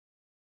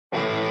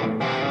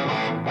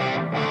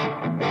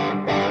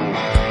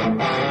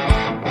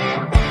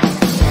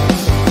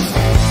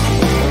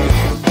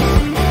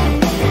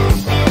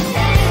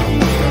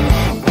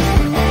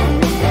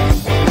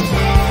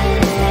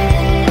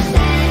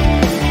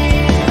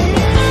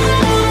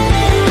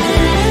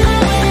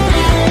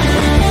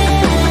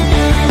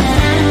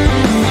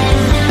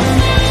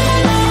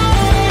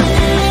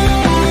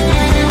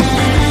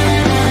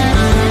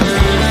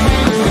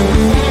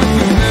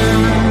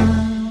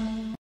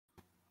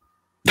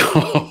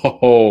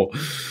Oh,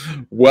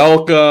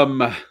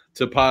 welcome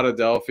to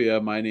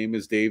Potadelphia. My name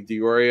is Dave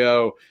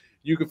Diorio.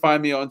 You can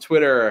find me on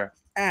Twitter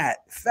at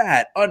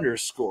 @fat_lobster,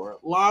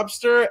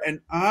 and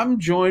I'm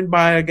joined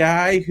by a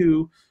guy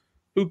who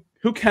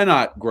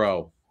cannot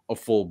grow a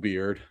full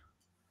beard.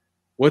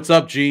 What's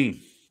up,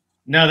 Gene?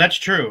 No, that's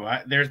true.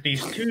 There's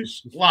these two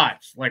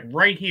slots, like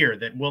right here,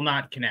 that will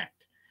not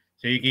connect.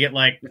 So you can get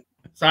like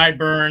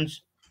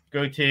sideburns,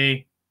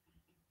 goatee,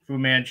 Fu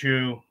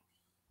Manchu,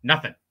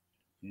 nothing.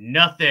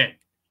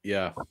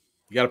 Yeah,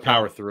 you got to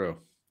power through.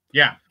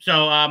 Yeah.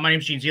 So my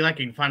name's Gene Zelak.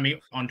 You can find me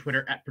on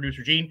Twitter at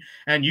Producer Gene,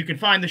 and you can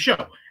find the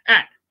show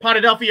at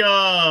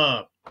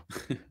Potadelphia.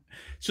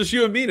 It's just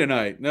you and me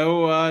tonight.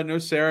 No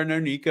Sarah, no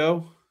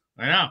Nico.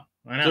 I know.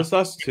 Just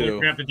us two.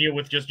 We're gonna have to deal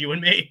with just you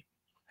and me.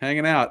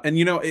 Hanging out. And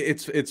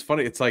it's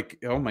funny. It's like,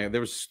 oh my,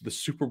 there was the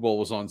Super Bowl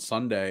was on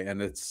Sunday,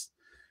 and it's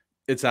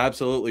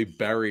absolutely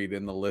buried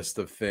in the list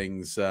of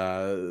things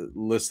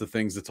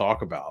to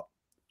talk about.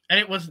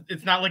 And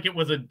it's not like it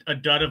was a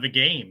dud of a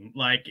game.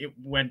 Like it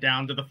went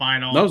down to the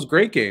final. That was a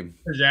great game.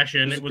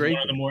 Possession. It was one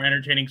of the more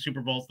entertaining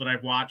Super Bowls that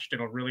I've watched in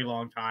a really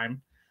long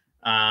time.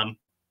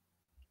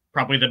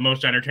 Probably the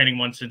most entertaining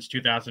one since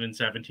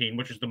 2017,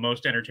 which is the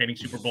most entertaining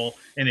Super Bowl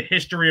in the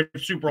history of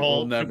Super Bowl.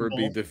 Will never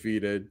be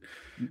defeated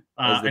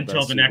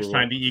until the next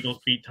time the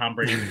Eagles beat Tom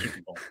Brady in the Super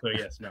Bowl. So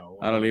yes, no.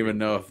 I don't even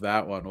know if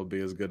that one will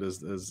be as good as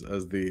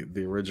the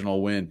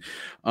original win.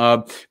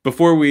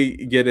 Before we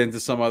get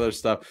into some other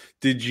stuff,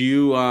 did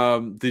you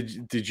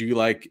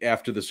like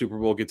after the Super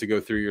Bowl get to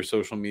go through your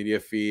social media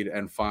feed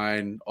and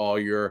find all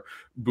your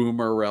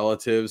boomer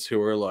relatives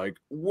who are like,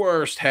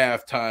 worst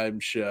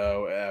halftime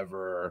show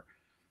ever?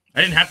 I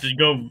didn't have to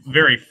go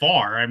very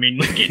far. I mean,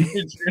 look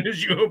as soon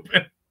as you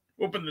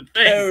open the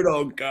thing.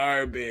 Total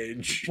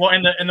garbage. Well,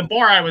 and the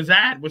bar I was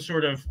at was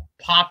sort of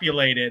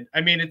populated.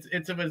 I mean, it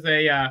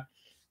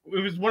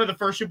was one of the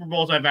first Super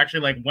Bowls I've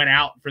actually like went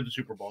out for the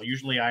Super Bowl.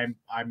 Usually I'm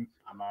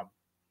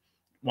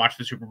watch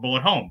the Super Bowl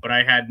at home, but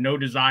I had no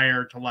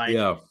desire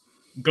to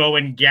go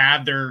and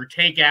gather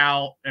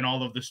takeout and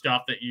all of the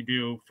stuff that you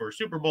do for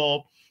Super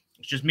Bowl.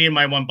 It's just me and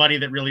my one buddy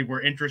that really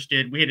were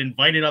interested. We had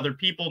invited other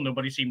people.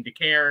 Nobody seemed to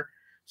care.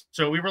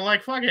 So we were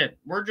like, fuck it.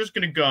 We're just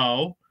going to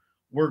go.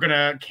 We're going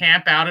to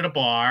camp out at a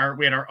bar.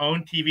 We had our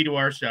own TV to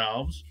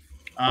ourselves.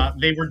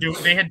 They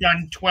had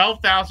done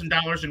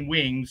 $12,000 in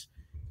wings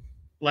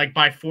like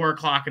by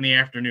 4:00 in the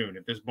afternoon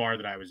at this bar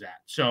that I was at.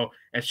 So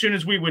as soon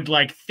as we would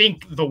like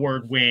think the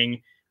word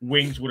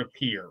wings would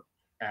appear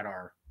at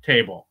our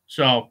table.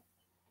 So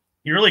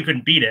you really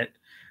couldn't beat it.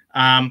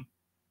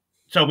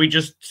 So we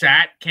just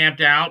sat,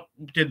 camped out,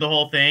 did the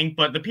whole thing.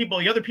 But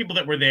the other people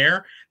that were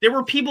there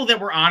were people that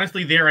were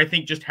honestly there, I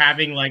think, just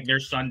having like their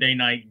Sunday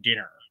night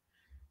dinner.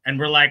 And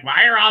we're like,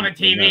 why are all the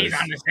TVs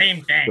on the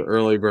same thing? The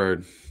early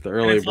bird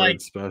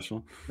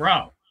special.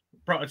 Bro,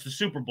 it's the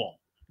Super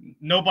Bowl.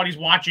 Nobody's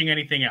watching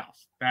anything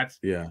else.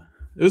 It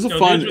was a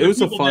fun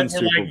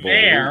Super Bowl.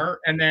 There,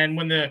 and then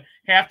when the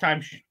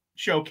halftime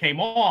show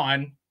came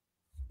on,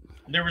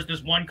 there was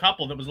this one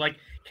couple that was like,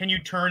 can you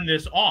turn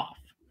this off?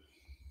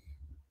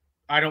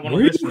 I don't want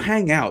to listen. Where do you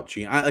hang out,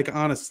 Gene?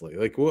 Honestly,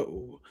 what?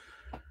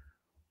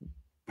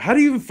 How do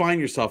you even find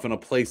yourself in a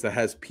place that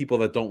has people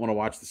that don't want to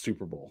watch the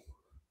Super Bowl?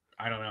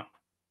 I don't know.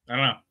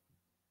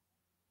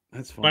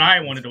 That's fine. But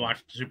I wanted to watch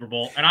the Super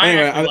Bowl, and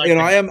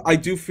I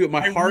do feel my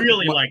heart. I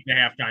really like the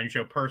halftime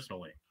show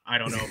personally. I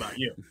don't know about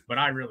you, but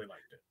I really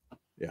liked it.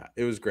 Yeah,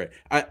 it was great.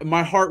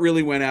 My heart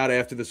really went out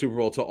after the Super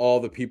Bowl to all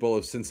the people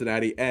of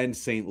Cincinnati and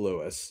St.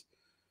 Louis.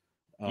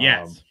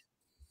 Yes.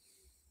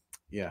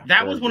 Yeah,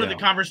 that was one of the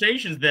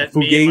conversations that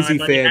me and my buddy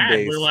fan had.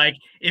 Base. We're like,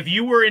 if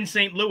you were in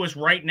St. Louis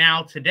right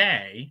now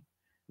today,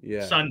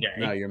 Sunday,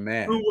 no, you're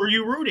mad. Who were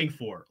you rooting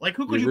for? Like,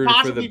 who could you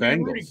possibly be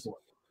rooting for?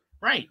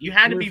 Right, you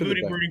had to be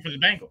rooting for the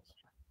Bengals.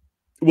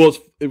 Well,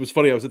 it was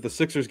funny. I was at the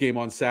Sixers game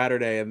on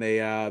Saturday, and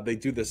they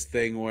do this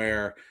thing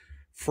where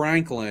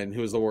Franklin,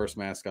 who is the worst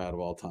mascot of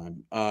all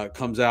time,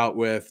 comes out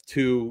with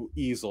two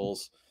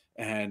easels.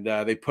 And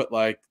they put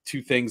like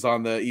two things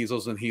on the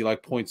easels, and he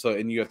like points out,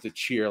 and you have to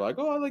cheer like,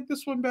 "Oh, I like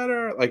this one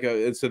better."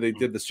 And so they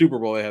did the Super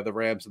Bowl. They had the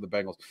Rams and the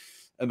Bengals,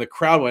 and the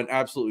crowd went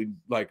absolutely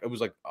it was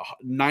like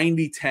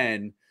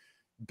 90-10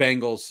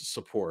 Bengals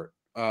support.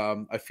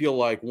 I feel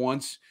like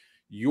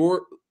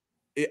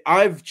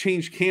I've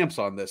changed camps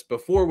on this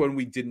before. When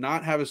we did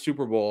not have a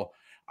Super Bowl,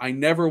 I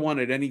never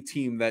wanted any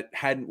team that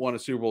hadn't won a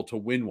Super Bowl to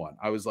win one.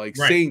 I was like,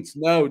 Saints,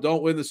 no,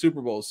 don't win the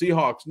Super Bowl.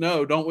 Seahawks,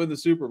 no, don't win the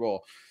Super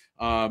Bowl.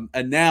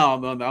 And now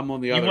I'm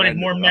on the other end.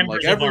 More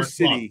members like, of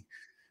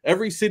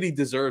every city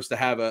deserves to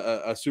have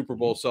a Super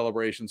Bowl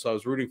celebration. So I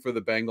was rooting for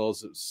the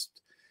Bengals. It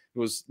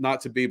was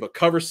not to be, but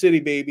cover city,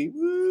 baby.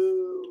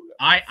 Woo!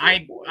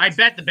 I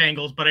bet the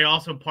Bengals, but I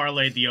also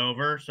parlayed the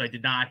over, so I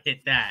did not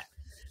hit that.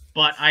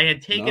 But I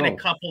had taken a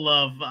couple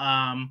of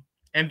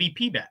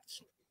MVP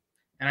bets,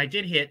 and I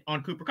did hit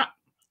on Cooper Kupp.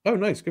 Oh,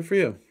 nice. Good for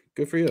you.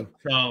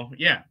 So,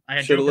 yeah.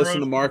 I should have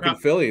listened to Mark and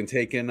Philly and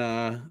taken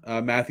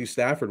Matthew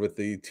Stafford with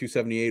the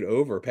 278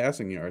 over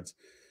passing yards.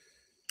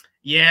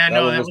 Yeah, that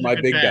was my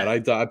big bet.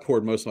 I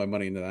poured most of my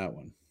money into that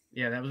one.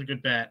 Yeah, that was a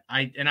good bet.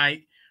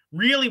 I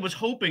really was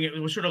hoping it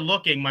was sort of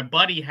looking. My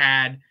buddy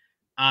had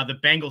the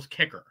Bengals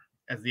kicker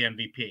as the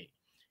MVP,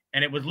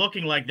 and it was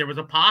looking like there was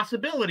a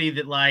possibility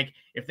that like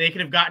if they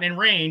could have gotten in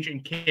range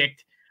and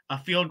kicked a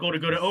field goal to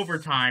go to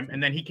overtime,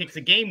 and then he kicks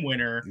a game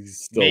winner,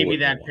 maybe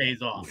that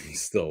pays off. He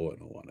still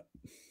wouldn't have won it.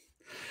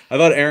 I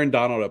thought Aaron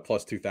Donald at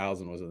plus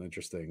 2,000 was an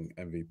interesting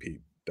MVP.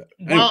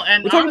 Anyway, Well,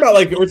 and we're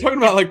talking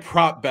about like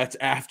prop bets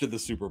after the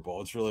Super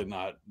Bowl. It's really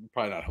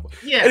probably not helpful.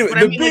 Yeah.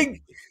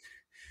 Anyway,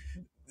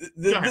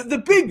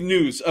 the big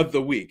news of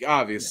the week,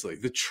 obviously,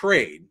 the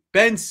trade.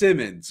 Ben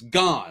Simmons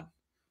gone.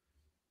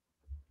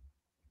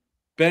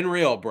 Ben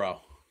Real, bro.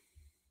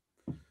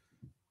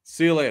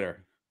 See you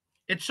later.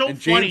 It's so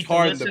and funny. James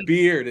Harden, the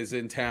beard, is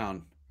in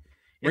town.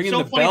 Ringing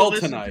the bell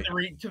tonight.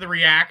 To the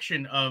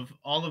reaction of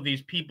all of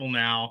these people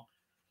now,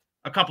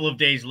 a couple of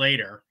days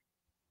later,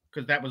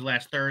 because that was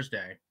last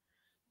Thursday.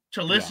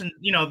 To listen,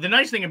 the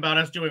nice thing about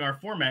us doing our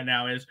format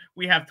now is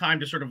we have time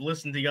to sort of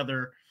listen to the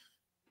other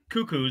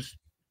cuckoos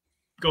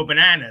go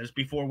bananas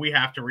before we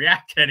have to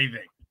react to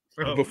anything.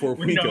 So before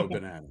we go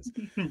bananas.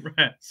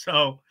 Right.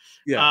 So,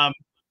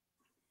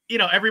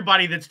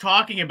 everybody that's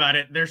talking about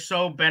it, they're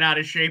so bent out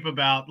of shape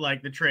about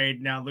like the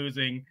trade now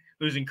losing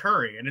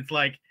Curry. And it's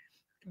like,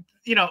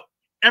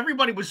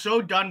 everybody was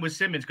so done with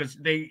Simmons because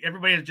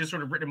everybody has just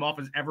sort of written him off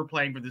as ever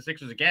playing for the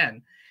Sixers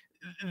again.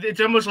 It's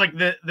almost like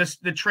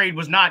the trade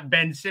was not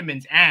Ben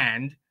Simmons,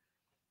 and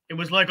it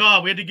was like,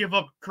 oh, we had to give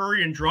up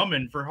Curry and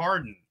Drummond for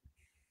Harden.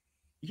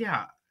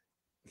 Yeah.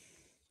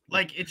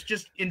 Like, it's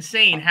just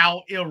insane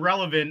how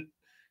irrelevant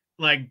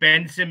like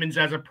Ben Simmons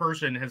as a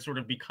person has sort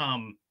of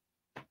become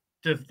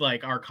to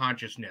like our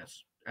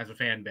consciousness as a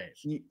fan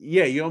base.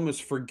 Yeah, you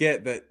almost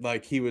forget that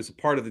like he was a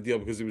part of the deal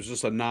because he was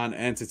just a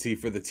non-entity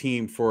for the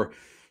team for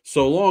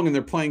so long, and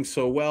they're playing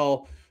so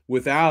well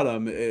without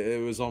him.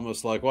 It was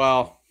almost like,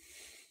 well,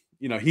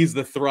 he's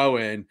the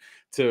throw-in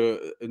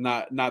to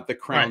not the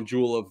crown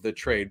jewel of the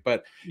trade.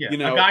 But a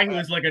guy who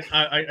is like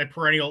a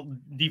perennial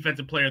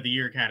defensive player of the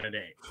year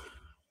candidate.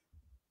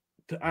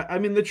 I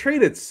mean, the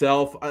trade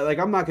itself,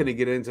 I'm not going to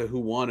get into who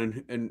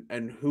won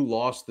and who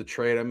lost the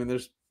trade. I mean,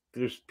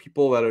 there's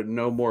people that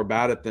know more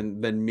about it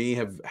than me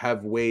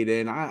have weighed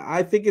in.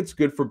 I think it's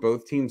good for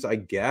both teams, I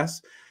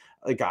guess.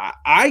 Like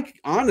I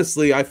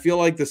honestly, I feel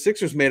like the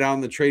Sixers made out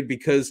on the trade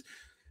because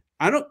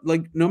I don't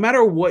no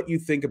matter what you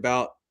think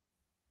about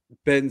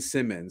Ben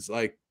Simmons,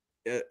 like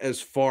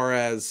as far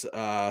as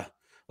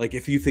like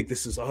if you think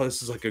this is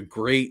like a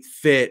great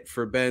fit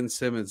for Ben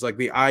Simmons, like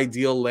the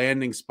ideal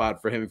landing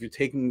spot for him, if you're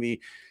taking the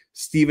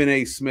Stephen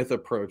A. Smith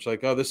approach,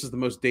 like, oh, this is the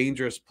most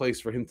dangerous place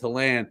for him to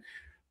land.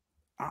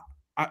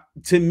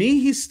 To me,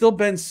 he's still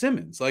Ben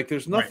Simmons. Like,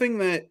 there's nothing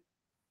that,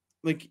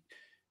 like,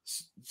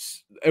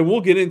 and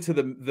we'll get into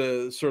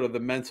the sort of the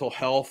mental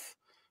health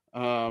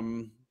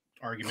argument,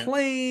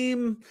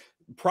 claim,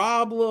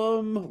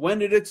 problem. When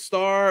did it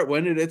start?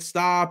 When did it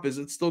stop? Is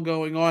it still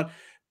going on?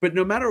 But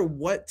no matter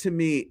what, to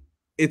me,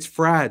 it's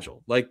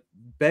fragile. Like,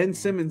 Ben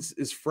Simmons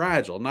is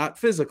fragile, not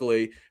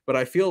physically, but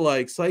I feel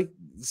like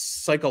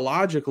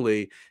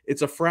psychologically,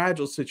 it's a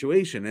fragile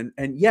situation.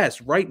 And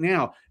yes, right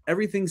now,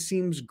 everything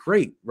seems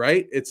great,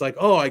 right? It's like,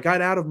 oh, I got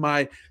out of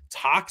my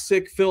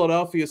toxic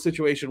Philadelphia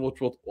situation,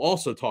 which we'll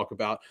also talk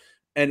about.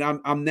 And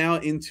I'm now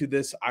into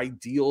this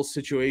ideal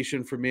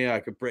situation for me. I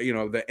could,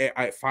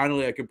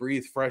 finally I could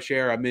breathe fresh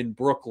air. I'm in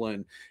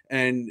Brooklyn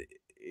and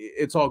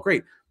it's all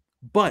great.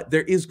 But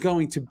there is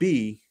going to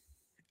be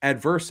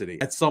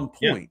adversity at some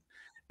point. Yeah.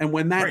 And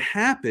when that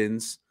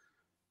happens,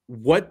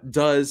 what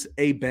does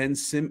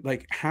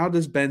how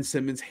does Ben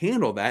Simmons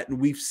handle that? And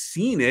we've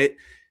seen it.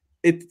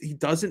 He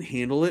doesn't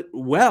handle it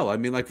well. I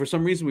mean, like, for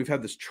some reason, we've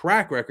had this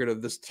track record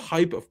of this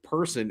type of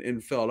person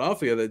in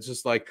Philadelphia that's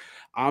just like,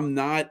 I'm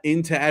not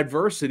into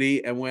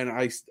adversity. And when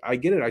I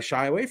get it, I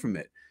shy away from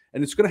it.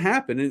 And it's going to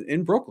happen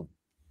in Brooklyn.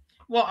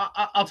 Well,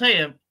 I'll tell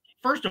you,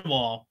 first of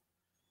all,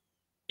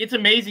 it's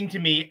amazing to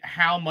me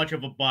how much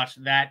of a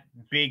bust that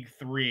big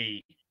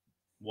three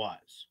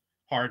was.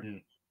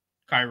 Harden,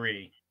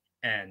 Kyrie,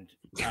 and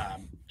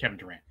Kevin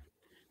Durant.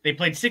 They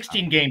played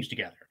 16 games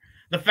together.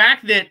 The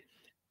fact that,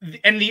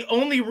 and the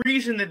only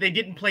reason that they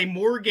didn't play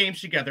more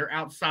games together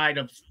outside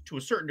of, to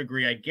a certain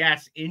degree, I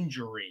guess,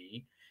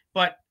 injury.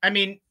 But, I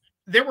mean,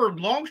 there were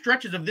long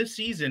stretches of this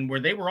season where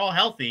they were all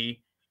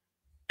healthy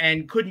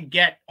and couldn't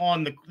get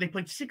on they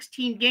played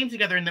 16 games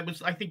together, and that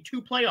was, I think,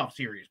 2 playoff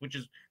series, which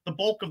is the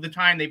bulk of the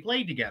time they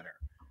played together.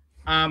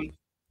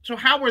 So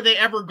how were they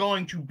ever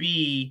going to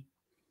be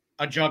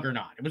a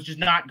juggernaut? It was just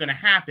not going to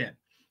happen.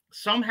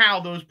 Somehow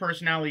those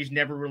personalities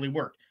never really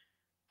worked.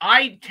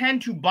 I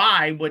tend to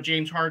buy what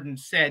James Harden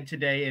said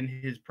today in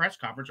his press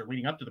conference, or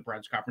leading up to the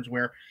press conference,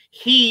 where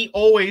he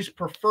always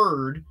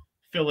preferred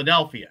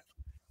Philadelphia.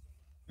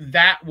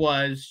 That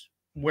was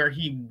where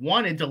he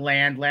wanted to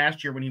land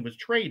last year when he was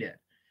traded.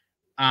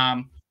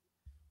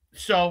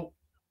 So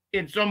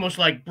it's almost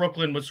like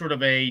Brooklyn was sort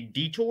of a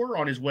detour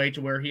on his way to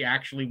where he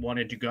actually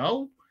wanted to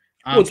go.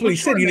 Well, that's what he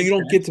said. You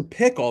don't get to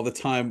pick all the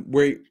time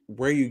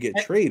where you get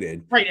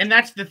traded. Right. And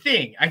that's the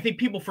thing. I think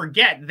people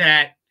forget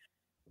that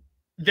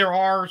there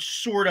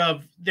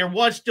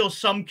was still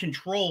some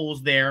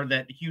controls there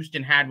that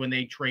Houston had when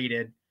they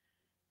traded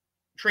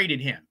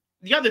him.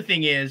 The other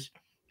thing is,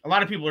 a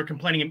lot of people are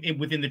complaining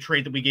within the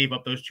trade that we gave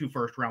up those 2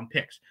 first-round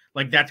picks.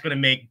 Like, that's going to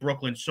make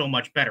Brooklyn so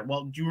much better.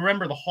 Well, do you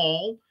remember the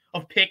haul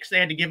of picks they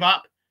had to give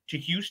up to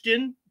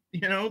Houston?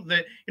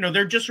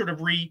 They're just sort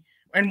of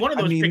and one of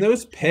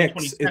those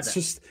picks, it's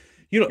just,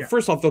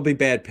 first off, they'll be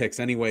bad picks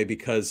anyway,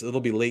 because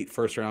it'll be late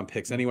first-round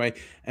picks anyway.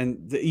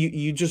 And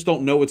you just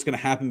don't know what's going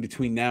to happen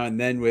between now and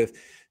then with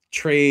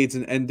trades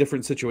and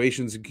different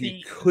situations.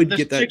 The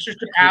Sixers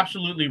could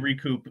absolutely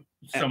recoup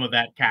some of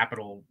that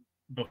capital.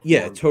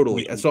 Yeah,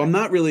 totally. So I'm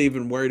not really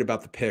even worried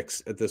about the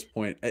picks at this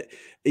point.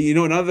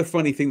 Another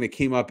funny thing that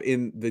came up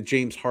in the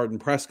James Harden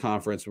press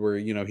conference, where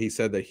he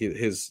said that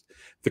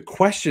the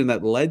question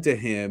that led to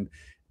him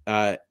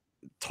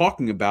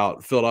talking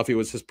about Philadelphia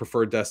was his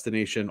preferred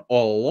destination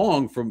all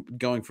along, from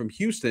going from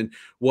Houston,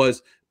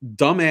 was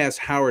dumbass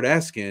Howard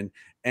Eskin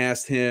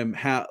asked him,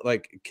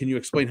 can you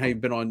explain how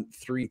you've been on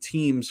 3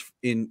 teams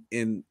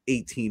in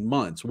 18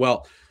 months?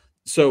 Well,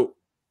 so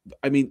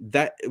I mean,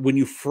 that when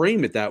you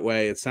frame it that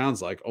way, it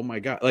sounds like, oh my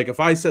God, like if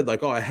I said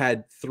I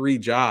had 3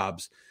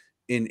 jobs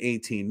in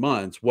 18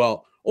 months,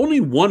 well, only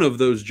one of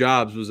those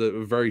jobs was a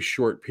very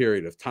short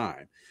period of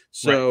time.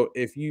 So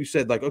if you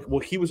said okay, well,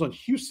 he was on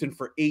Houston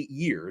for 8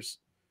 years,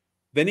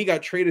 then he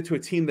got traded to a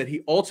team that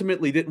he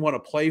ultimately didn't want to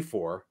play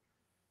for,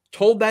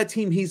 told that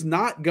team he's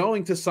not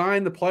going to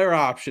sign the player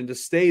option to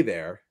stay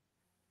there.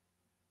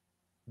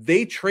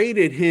 They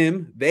traded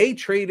him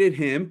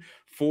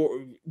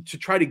to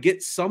try to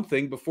get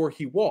something before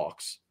he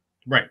walks.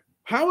 Right.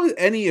 How is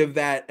any of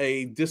that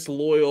a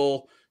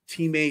disloyal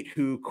teammate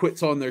who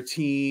quits on their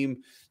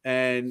team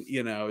and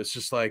it's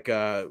just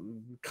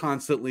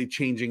constantly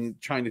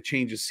trying to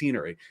change his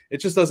scenery? It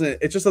just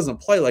doesn't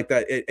play like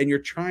that. And you're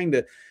trying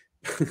to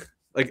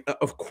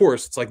of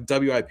course it's like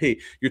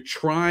WIP. You're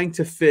trying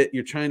to fit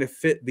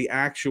the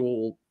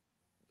actual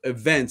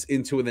events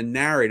into the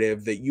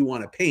narrative that you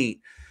want to paint.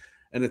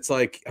 And it's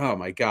like, oh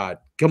my God,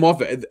 come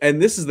off it.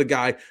 And this is the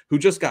guy who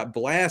just got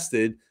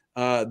blasted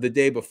the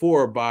day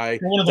before by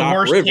one of the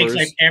worst takes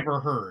I've ever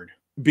heard.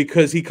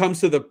 Because he comes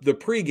to the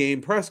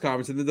pregame press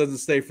conference and then doesn't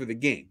stay for the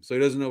game. So he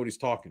doesn't know what he's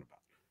talking about.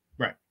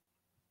 Right.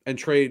 And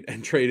trade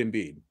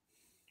Embiid.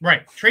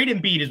 Right. Trade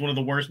Embiid is one of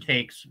the worst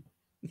takes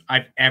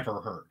I've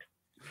ever heard.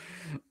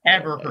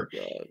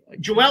 God.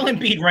 Joel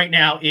Embiid right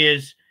now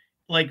is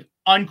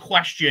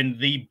unquestioned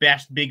the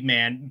best big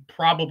man,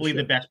 probably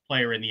the best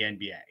player in the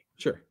NBA.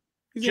 Sure.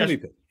 He's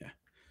MVP.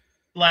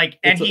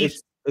 Yeah.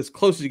 He's as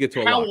close as you get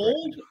to a how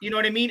old, you know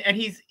what I mean? And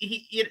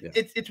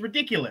it's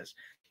ridiculous.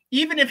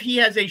 Even if he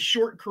has a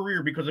short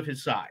career because of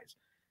his size,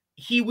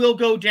 he will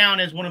go down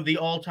as one of the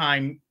all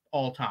times.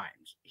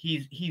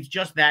 He's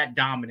just that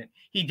dominant.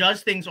 He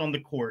does things on the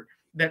court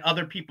that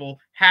other people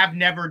have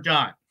never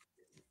done.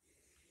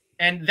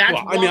 And that's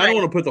I don't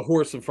want to put the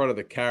horse in front of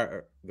the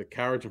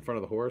carriage in front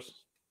of the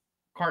horse.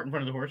 Cart in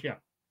front of the horse, yeah.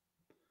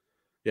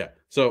 Yeah.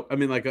 So, I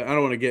don't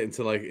want to get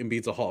into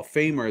Embiid's a Hall of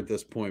Famer at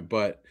this point,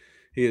 but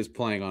he is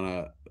playing on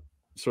a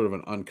sort of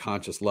an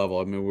unconscious level.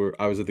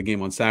 I was at the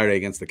game on Saturday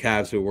against the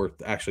Cavs, who were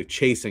actually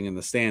chasing in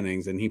the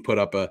standings, and he put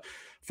up a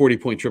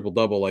 40-point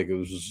triple-double it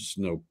was just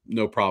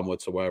no problem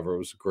whatsoever. It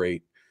was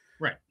great.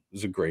 Right. It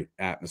was a great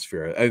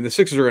atmosphere. And the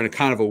Sixers are in a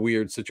kind of a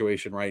weird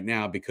situation right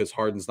now because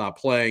Harden's not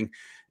playing,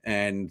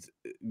 and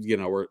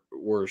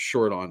we're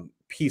short on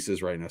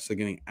pieces right now. So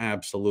getting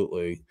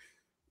absolutely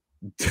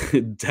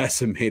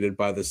decimated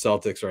by the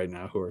Celtics right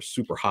now, who are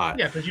super hot.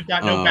 Yeah, because you've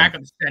got no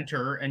backup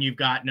center, and you've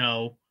got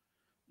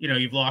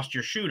you've lost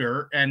your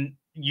shooter, and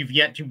you've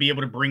yet to be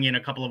able to bring in a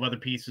couple of other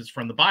pieces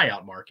from the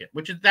buyout market,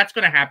 that's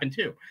going to happen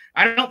too.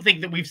 I don't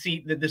think that we've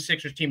seen that the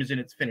Sixers team is in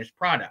its finished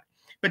product,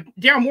 but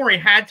Daryl Morey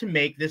had to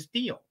make this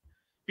deal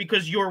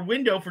because your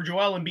window for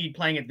Joel Embiid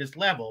playing at this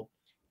level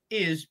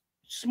is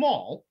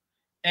small.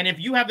 And if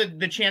you have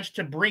the chance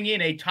to bring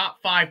in a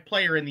top 5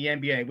 player in the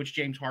NBA, which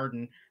James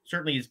Harden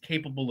certainly is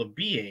capable of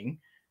being,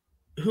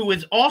 who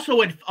is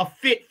also a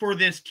fit for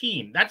this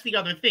team. That's the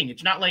other thing.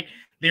 It's not like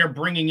they're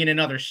bringing in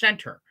another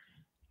center.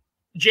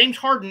 James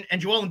Harden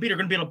and Joel Embiid are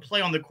going to be able to play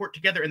on the court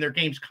together, and their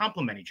games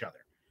complement each other.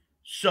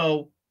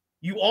 So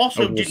you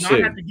also did not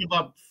have to give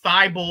up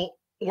Thibault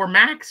or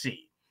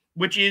Maxey,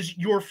 which is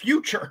your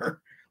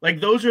future.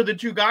 Those are the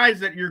 2 guys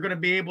that you're going to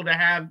be able to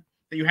have,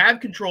 that you have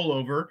control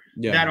over,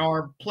 that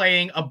are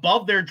playing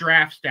above their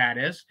draft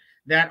status,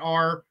 that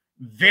are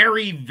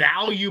very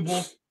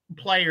valuable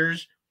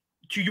players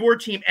to your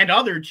team and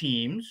other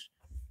teams.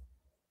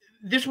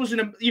 This was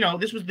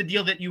the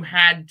deal that you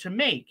had to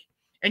make.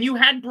 And you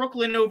had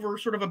Brooklyn over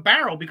sort of a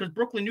barrel because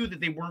Brooklyn knew that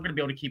they weren't going to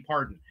be able to keep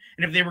Harden.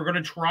 And if they were going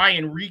to try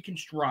and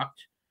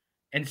reconstruct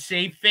and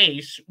save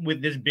face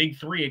with this big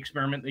 3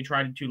 experiment they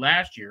tried to do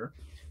last year,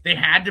 they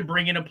had to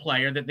bring in a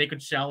player that they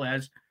could sell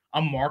as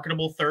a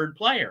marketable third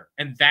player.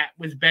 And that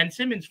was Ben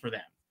Simmons for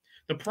them.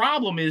 The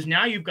problem is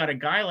now you've got a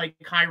guy like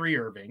Kyrie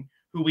Irving,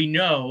 who we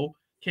know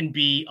can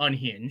be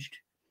unhinged.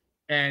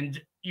 And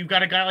you've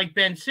got a guy like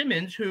Ben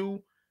Simmons,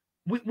 who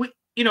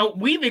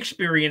we've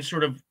experienced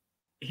sort of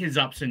his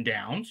ups and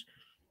downs.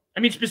 I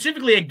mean,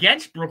 specifically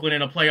against Brooklyn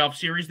in a playoff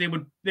series, they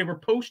were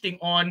posting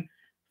on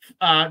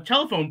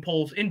telephone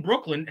polls in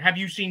Brooklyn. Have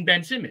you seen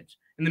Ben Simmons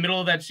in the middle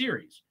of that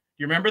series?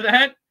 Do you remember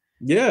that?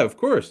 Yeah, of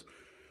course.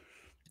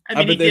 I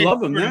mean, but they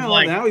love him sort of now.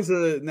 like,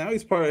 Now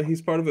he's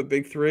part of a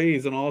big three.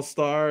 He's an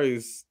all-star.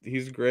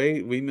 He's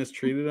great. We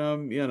mistreated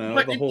him. You know,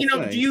 but the whole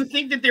thing. do you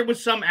think that there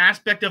was some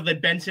aspect of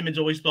that Ben Simmons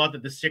always thought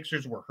that the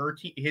Sixers were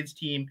his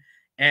team,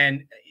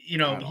 and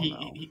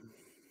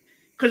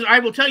because I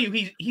will tell you,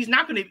 he's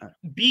not going to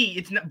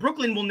be.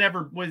 Brooklyn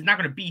was not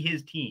going to be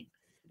his team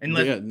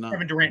unless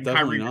Kevin Durant and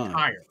Kyrie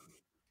retire.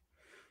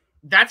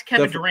 That's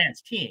Kevin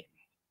Durant's team.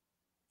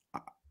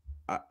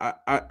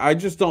 I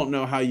just don't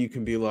know how you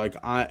can be like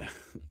I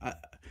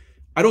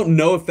don't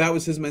know if that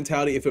was his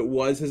mentality. If it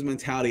was his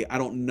mentality, I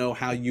don't know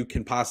how you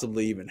can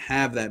possibly even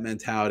have that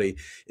mentality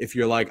if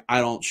you're like, I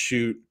don't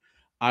shoot,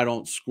 I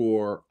don't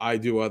score, I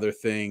do other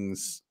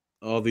things,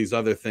 all these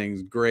other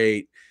things,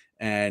 great.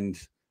 And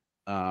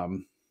I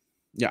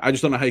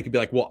just don't know how you could be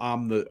like, well,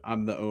 I'm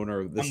the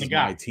owner, this is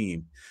my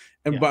team.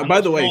 And by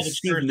the way,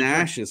 Steve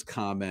Nash's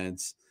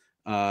comments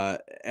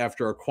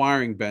after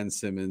acquiring Ben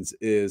Simmons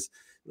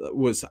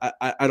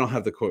I don't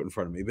have the quote in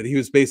front of me, but he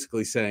was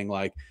basically saying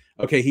like,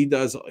 okay, he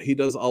does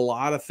a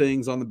lot of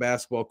things on the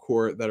basketball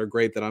court that are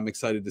great that I'm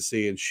excited to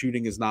see, and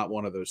shooting is not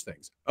one of those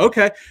things.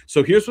 Okay,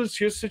 so here's the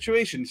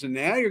situation. So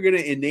now you're going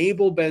to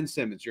enable Ben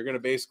Simmons. You're going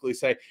to basically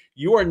say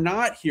you are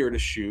not here to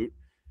shoot.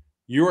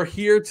 You are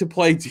here to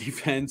play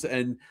defense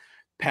and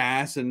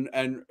pass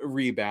and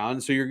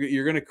rebound. So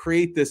you're going to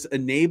create this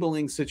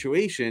enabling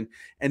situation,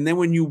 and then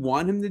when you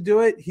want him to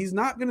do it, he's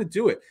not going to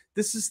do it.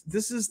 This is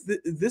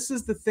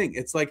the thing.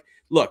 It's like,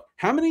 look,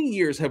 how many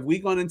years have we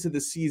gone into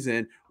the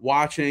season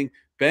watching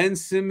Ben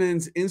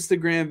Simmons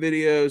Instagram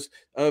videos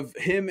of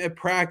him at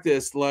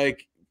practice,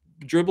 like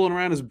dribbling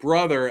around his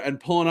brother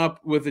and pulling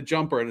up with a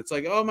jumper, and it's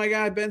like, oh my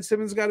God, Ben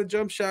Simmons got a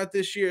jump shot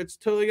this year, it's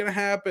totally going to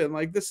happen,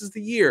 like this is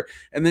the year,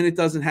 and then it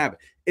doesn't happen.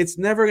 It's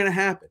never going to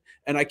happen.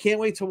 And I can't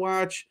wait to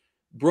watch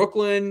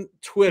Brooklyn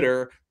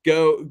Twitter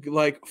go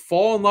like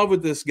fall in love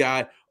with this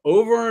guy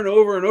over and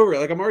over and over.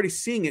 Like I'm already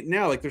seeing it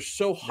now. Like they're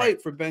so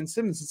hyped for Ben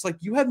Simmons. It's like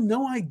you have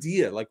no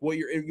idea like what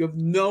you have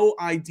no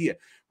idea,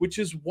 which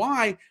is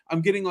why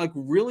I'm getting like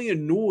really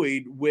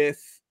annoyed with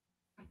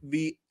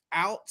the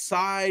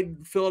outside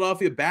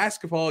Philadelphia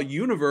basketball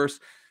universe,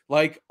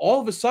 like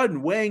all of a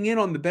sudden weighing in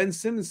on the Ben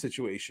Simmons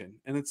situation.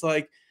 And it's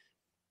like,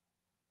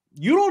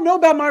 you don't know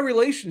about my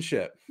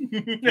relationship.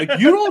 Like,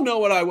 you don't know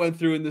what I went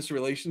through in this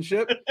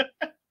relationship.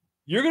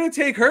 You're going to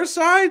take her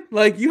side?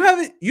 Like, you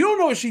don't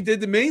know what she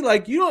did to me.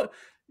 Like, you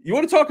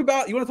want to talk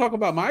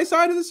about my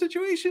side of the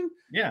situation?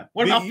 Yeah.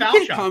 What about foul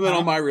shots? Comment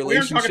on my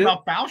relationship. We're talking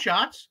about foul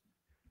shots.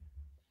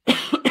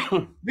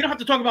 We don't have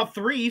to talk about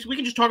threes. We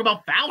can just talk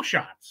about foul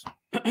shots.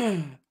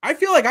 I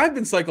feel like I've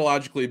been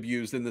psychologically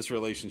abused in this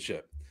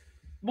relationship.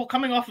 Well,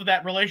 coming off of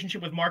that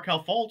relationship with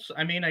Markelle Fultz,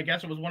 I mean, I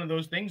guess it was one of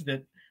those things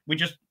that we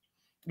just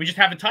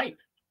have a type.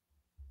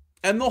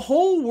 And the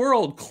whole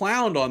world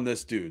clowned on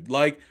this dude.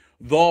 Like,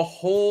 the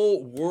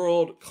whole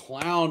world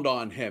clowned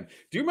on him.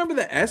 Do you remember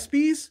the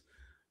ESPYs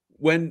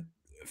when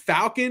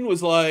Falcon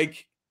was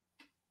like,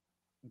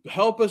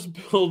 help us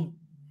build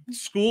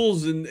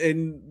schools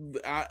in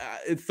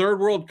third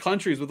world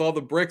countries with all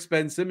the bricks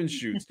Ben Simmons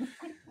shoots?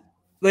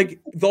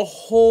 Like, the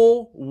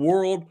whole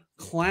world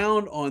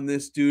clowned on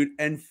this dude,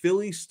 and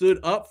Philly stood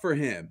up for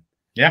him.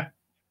 Yeah.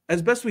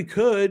 As best we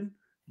could.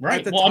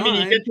 Right. Well, I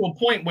mean, you get to a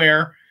point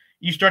where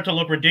you start to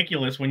look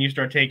ridiculous when you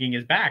start taking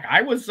his back.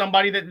 I was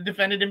somebody that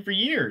defended him for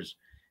years,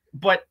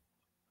 but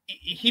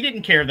he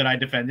didn't care that I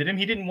defended him.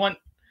 He didn't want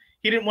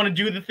to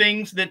do the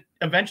things that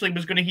eventually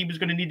he was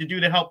going to need to do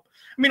to help.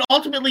 I mean,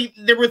 ultimately,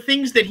 there were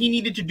things that he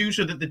needed to do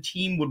so that the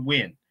team would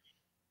win.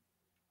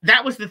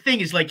 That was the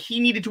thing, is like he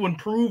needed to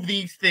improve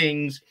these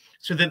things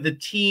so that the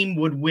team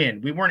would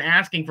win. We weren't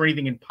asking for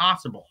anything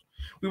impossible.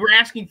 We were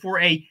asking for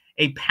a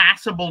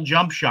passable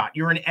jump shot.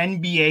 You're an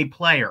NBA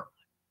player.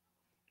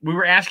 We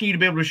were asking you to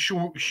be able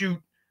to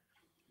shoot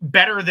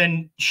better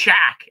than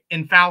Shaq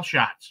in foul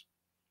shots.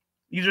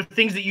 These are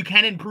things that you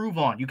can improve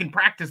on. You can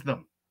practice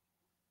them.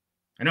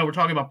 I know we're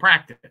talking about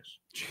practice.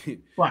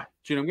 But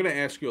Gene, I'm going to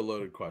ask you a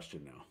loaded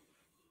question now.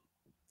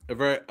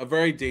 A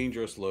very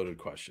dangerous loaded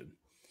question.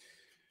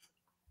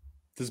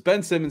 Does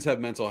Ben Simmons have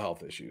mental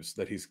health issues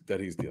that he's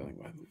dealing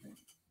with?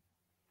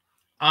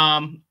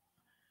 I'm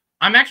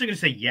actually going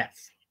to say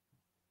yes.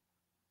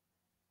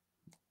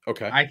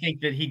 Okay. I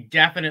think that he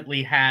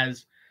definitely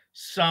has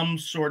some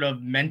sort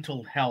of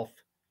mental health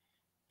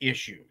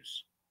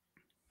issues.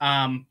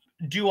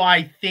 Do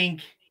I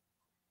think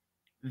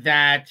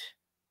that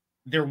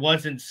there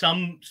wasn't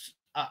some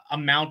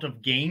amount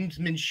of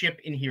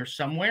gamesmanship in here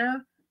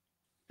somewhere?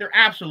 There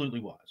absolutely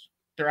was.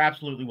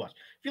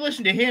 If you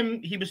listen to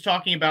him, he was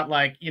talking about,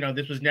 like,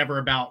 this was never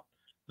about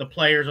the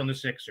players on the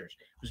Sixers.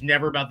 It was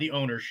never about the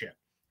ownership.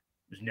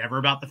 It was never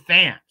about the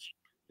fans.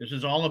 This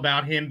is all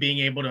about him being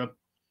able to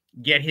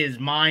get his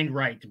mind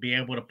right to be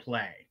able to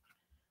play.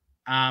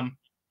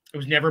 It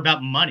was never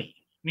about money.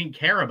 He didn't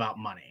care about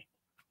money.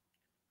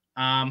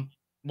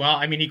 Well,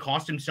 I mean, he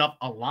cost himself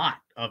a lot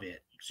of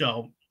it.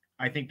 So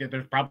I think that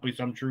there's probably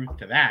some truth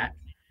to that.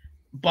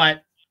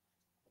 But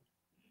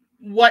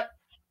what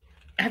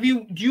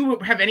do you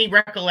have any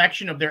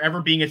recollection of there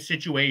ever being a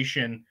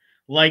situation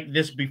like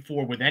this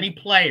before with any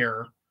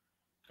player?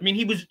 I mean,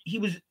 he was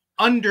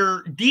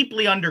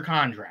deeply under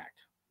contract.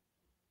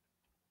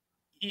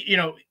 You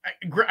know,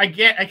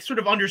 I sort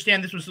of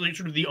understand this was sort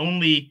of the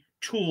only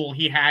tool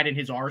he had in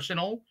his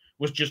arsenal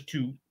was just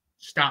to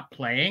stop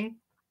playing.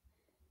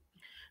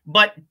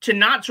 But to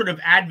not sort of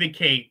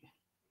advocate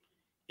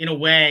in a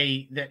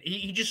way that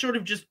he just sort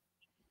of just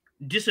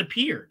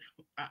disappeared.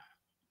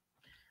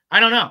 I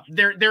don't know.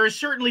 There is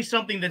certainly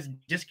something that's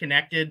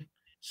disconnected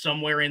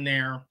somewhere in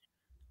there.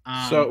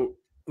 So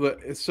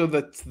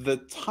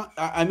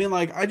I mean,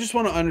 like, I just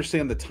want to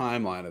understand the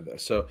timeline of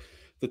this. So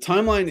the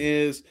timeline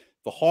is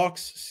the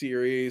Hawks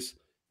series.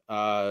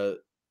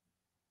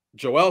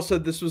 Joel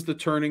said this was the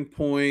turning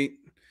point.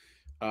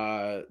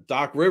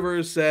 Doc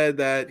Rivers said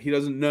that he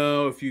doesn't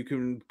know if you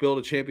can build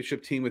a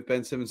championship team with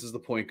Ben Simmons as the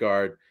point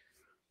guard.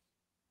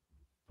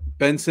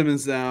 Ben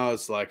Simmons now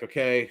is like,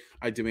 okay,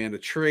 I demand a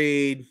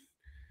trade.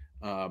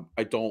 I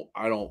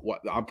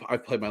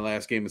played my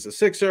last game as a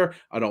Sixer.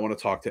 I don't want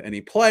to talk to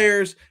any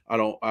players.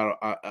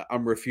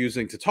 I'm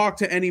refusing to talk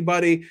to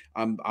anybody.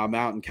 I'm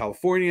out in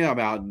California.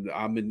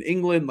 I'm in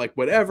England, like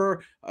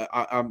whatever.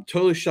 I'm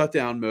totally shut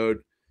down mode.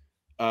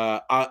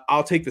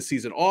 I'll take the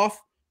season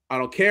off. I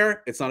don't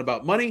care. It's not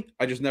about money.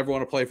 I just never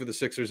want to play for the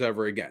Sixers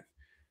ever again.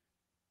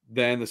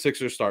 Then the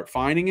Sixers start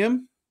fining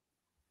him.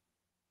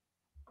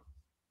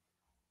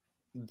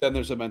 Then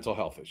there's a mental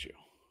health issue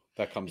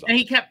that comes up. And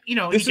he kept,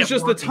 this is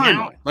just the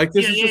timeline. Like,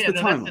 this is just the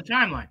timeline. That's the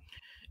timeline.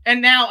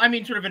 And now, I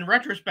mean, sort of in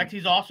retrospect,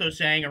 he's also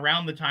saying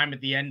around the time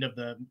at the end of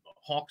the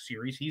Hawks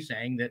series, he's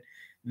saying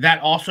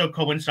that also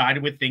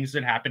coincided with things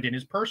that happened in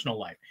his personal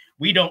life.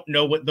 We don't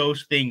know what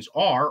those things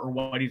are or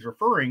what he's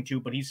referring to,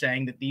 but he's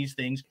saying that these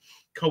things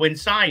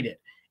coincided.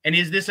 And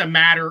is this a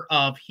matter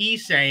of he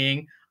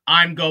saying,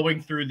 I'm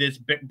going through this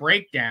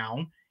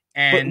breakdown?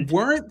 And but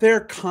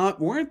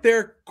weren't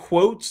there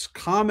quotes,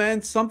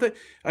 comments, something?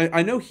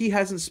 I know he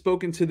hasn't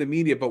spoken to the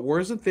media, but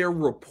wasn't there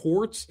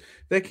reports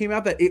that came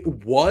out that it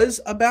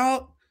was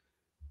about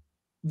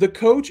the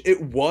coach?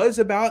 It was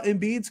about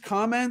Embiid's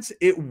comments.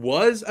 It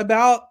was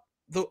about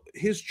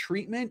his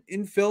treatment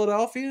in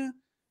Philadelphia.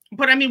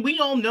 But I mean, we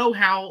all know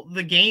how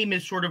the game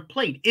is sort of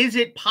played. Is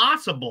it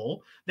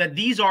possible that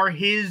these are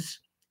his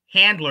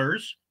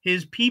handlers,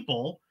 his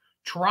people,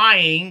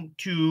 trying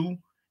to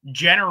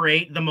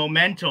generate the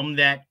momentum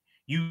that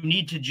you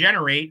need to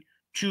generate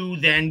to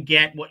then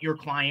get what your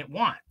client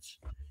wants?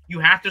 You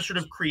have to sort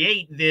of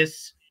create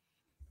this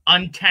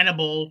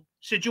untenable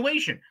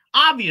situation.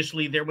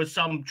 Obviously, there was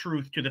some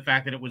truth to the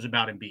fact that it was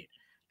about Embiid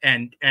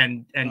and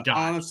Doc.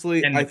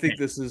 Honestly, I think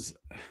this is.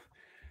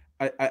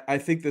 I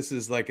think this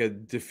is like a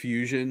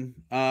diffusion.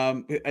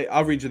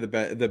 I'll read you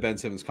the Ben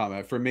Simmons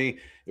comment. For me,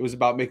 it was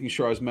about making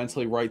sure I was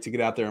mentally right to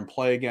get out there and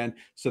play again.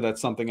 So that's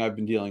something I've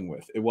been dealing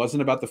with. It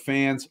wasn't about the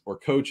fans or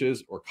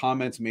coaches or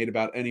comments made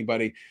about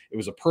anybody. It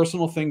was a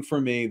personal thing for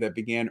me that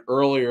began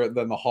earlier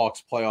than the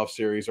Hawks playoff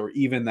series or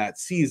even that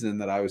season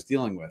that I was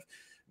dealing with.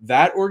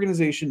 That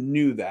organization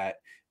knew that.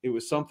 It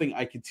was something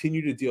I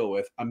continue to deal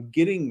with. I'm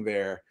getting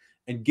there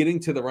and getting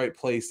to the right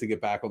place to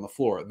get back on the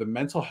floor. The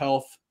mental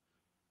health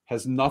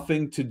has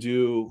nothing to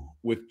do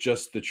with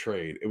just the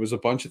trade. It was a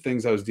bunch of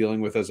things I was dealing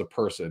with as a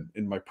person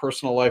in my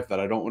personal life that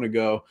I don't want to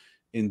go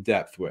in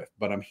depth with,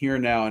 but I'm here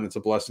now and it's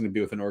a blessing to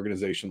be with an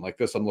organization like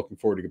this. I'm looking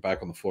forward to get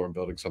back on the floor and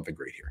building something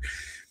great here.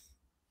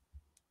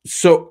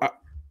 So, all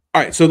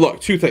right. So look,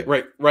 two things,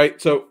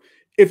 right? So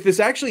if this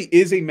actually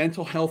is a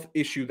mental health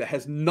issue that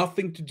has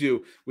nothing to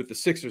do with the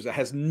Sixers, that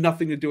has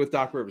nothing to do with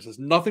Doc Rivers, has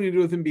nothing to do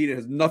with Embiid, it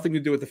has nothing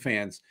to do with the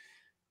fans,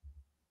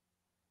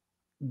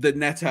 the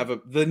Nets have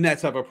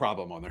a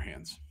problem on their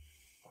hands,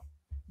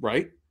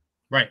 right?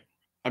 Right.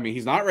 I mean,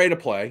 he's not ready to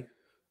play.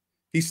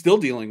 He's still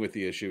dealing with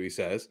the issue, he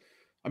says.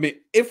 I mean,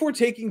 if we're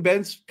taking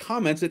Ben's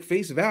comments at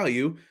face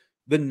value,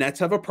 the Nets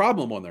have a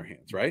problem on their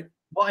hands, right?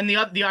 Well, and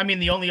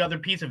the only other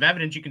piece of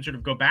evidence you can sort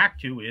of go back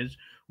to is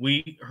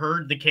we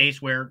heard the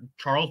case where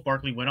Charles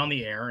Barkley went on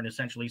the air and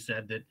essentially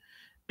said that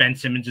Ben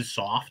Simmons is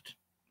soft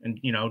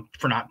and,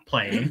 for not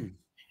playing.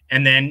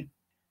 And then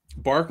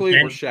Barkley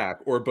or Shaq,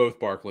 or both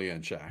Barkley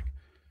and Shaq.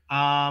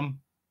 I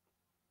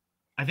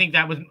think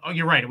that was. Oh,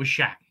 you're right. It was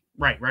Shaq.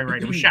 Right.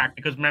 It was Shaq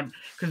because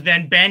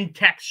then Ben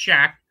texts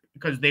Shaq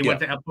because they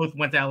both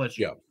went to LSU.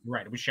 Yeah.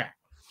 Right. It was Shaq.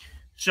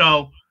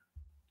 So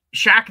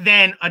Shaq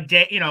then a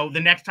day,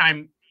 the next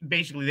time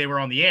basically they were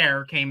on the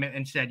air, came in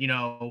and said,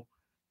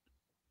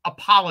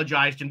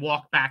 apologized and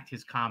walked back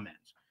his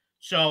comments.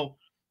 So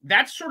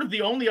that's sort of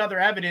the only other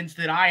evidence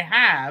that I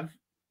have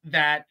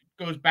that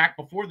goes back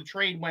before the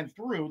trade went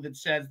through that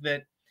says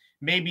that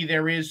maybe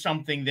there is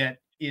something that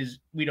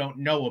we don't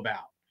know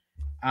about,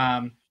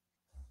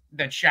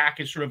 that Shaq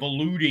is sort of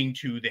alluding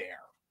to there,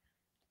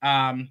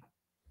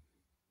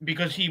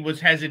 because he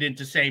was hesitant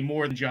to say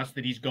more than just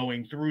that he's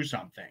going through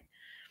something.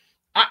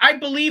 I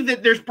believe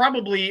that this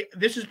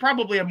is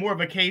probably more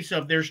of a case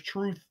of there's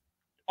truth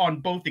on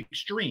both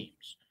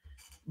extremes.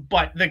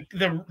 But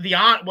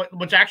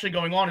what's actually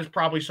going on is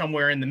probably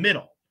somewhere in the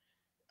middle.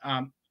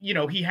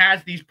 He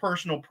has these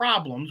personal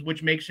problems,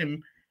 which makes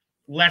him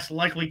less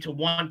likely to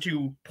want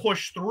to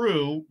push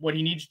through what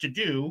he needs to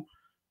do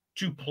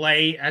to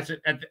play at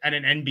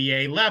an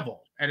NBA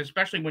level. And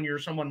especially when you're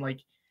someone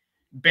like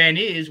Ben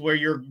is, where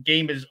your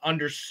game is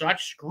under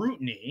such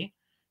scrutiny,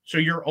 so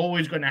you're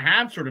always going to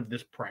have sort of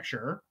this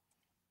pressure.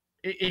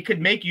 It could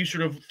make you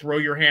sort of throw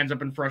your hands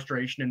up in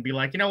frustration and be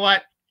like, you know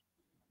what?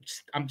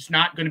 I'm just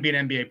not going to be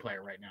an NBA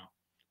player right now.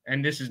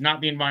 And this is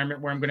not the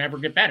environment where I'm going to ever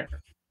get better.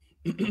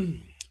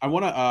 I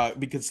want to,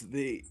 because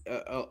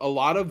a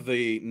lot of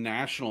the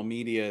national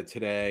media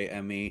today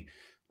and the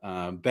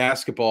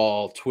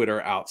basketball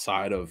Twitter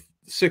outside of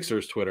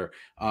Sixers Twitter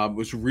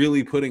was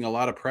really putting a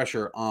lot of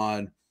pressure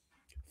on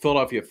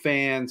Philadelphia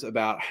fans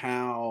about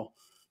how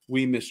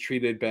we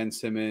mistreated Ben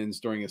Simmons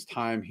during his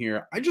time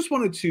here. I just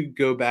wanted to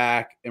go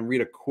back and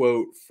read a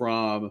quote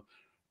from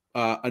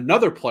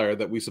another player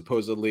that we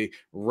supposedly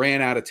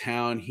ran out of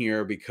town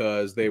here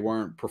because they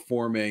weren't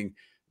performing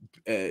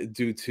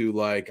due to,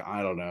 like,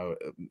 I don't know,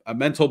 a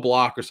mental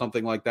block or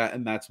something like that.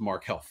 And that's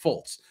Markelle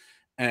Fultz.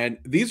 And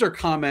these are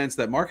comments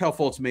that Markelle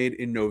Fultz made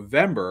in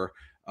November,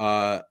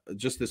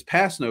 just this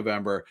past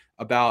November,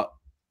 about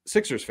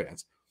Sixers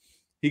fans.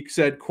 He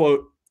said,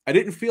 quote, "I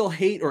didn't feel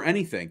hate or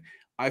anything.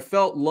 I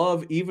felt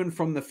love even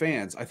from the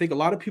fans. I think a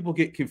lot of people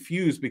get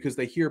confused because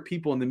they hear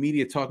people in the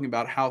media talking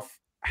about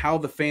how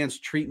the fans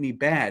treat me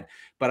bad,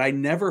 but I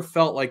never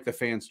felt like the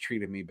fans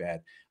treated me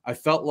bad. I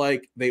felt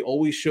like they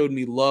always showed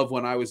me love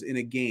when I was in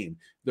a game.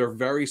 They're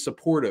very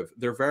supportive.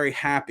 They're very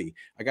happy.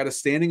 I got a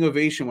standing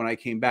ovation when I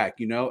came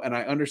back, and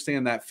I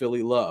understand that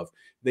Philly love.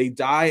 They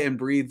die and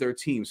breathe their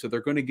team, so they're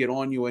going to get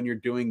on you when you're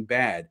doing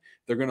bad.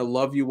 They're going to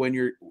love you when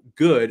you're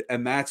good,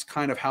 and that's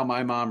kind of how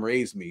my mom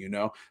raised me,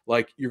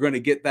 Like, you're going to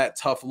get that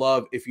tough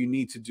love if you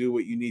need to do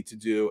what you need to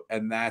do,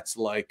 and that's,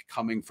 like,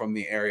 coming from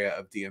the area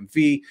of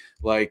DMV.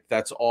 Like,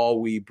 that's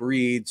all we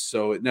breed,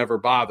 so it never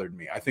bothered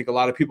me. I think a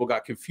lot of people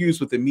got confused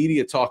with the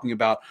media talking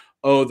about,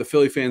 oh, the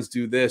Philly fans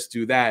do this,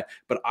 do that,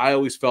 but I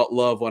always felt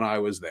love when I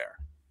was there."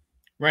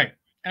 Right.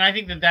 And I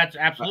think that that's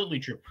absolutely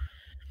true.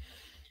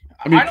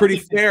 I mean, pretty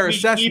fair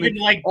assessment.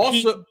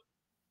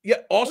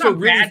 Also,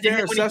 really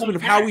fair assessment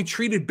of how we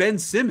treated Ben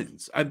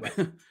Simmons. I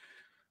don't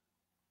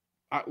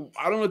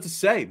know what to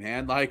say,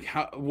 man. Like,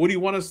 what do you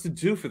want us to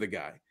do for the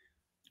guy?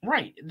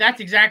 Right. That's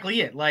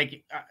exactly it.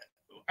 Like,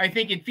 I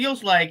think it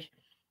feels like,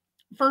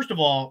 first of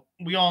all,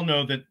 we all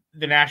know that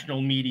the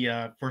national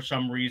media, for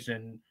some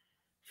reason,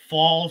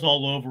 falls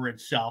all over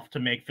itself to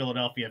make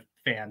Philadelphia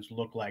fans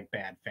look like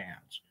bad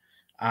fans.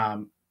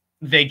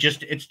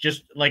 It's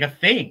just like a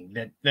thing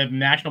that the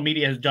national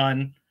media has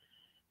done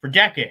for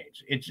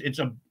decades. It's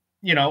a,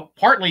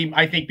 partly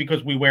I think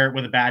because we wear it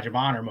with a badge of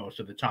honor most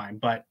of the time,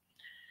 but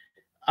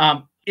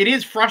it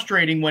is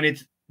frustrating when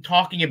it's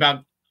talking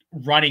about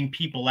running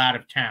people out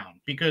of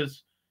town,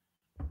 because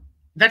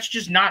that's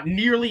just not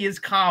nearly as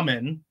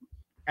common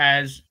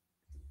as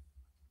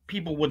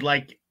people would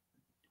like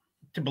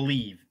to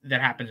believe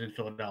that happens in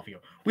Philadelphia.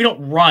 We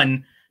don't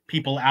run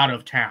people out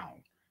of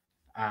town.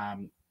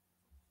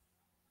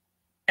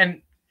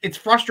 And it's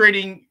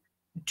frustrating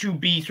to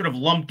be sort of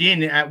lumped in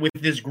with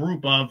this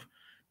group of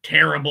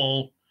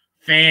terrible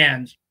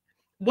fans.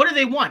 What do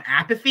they want?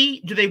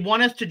 Apathy? Do they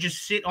want us to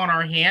just sit on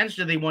our hands?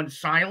 Do they want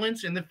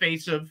silence in the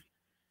face of,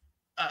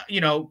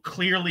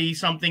 clearly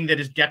something that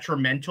is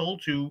detrimental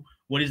to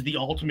what is the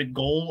ultimate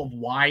goal of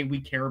why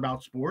we care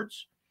about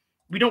sports?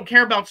 We don't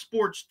care about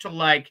sports to,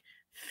 like,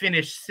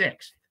 finish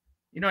sixth.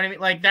 You know what I mean?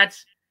 Like,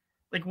 that's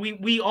like,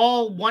 we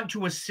all want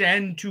to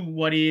ascend to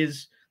what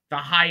is the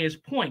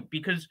highest point,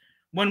 because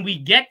when we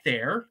get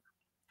there,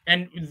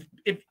 and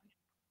if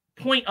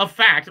point of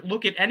fact,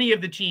 look at any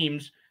of the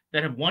teams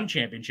that have won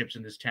championships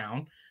in this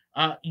town,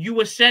 you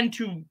ascend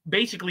to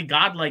basically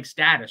godlike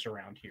status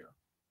around here.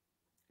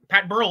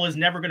 Pat Burrell is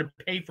never going to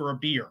pay for a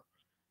beer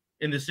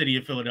in the city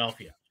of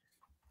Philadelphia.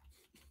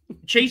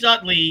 Chase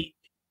Utley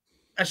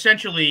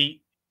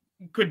essentially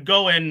could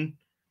go and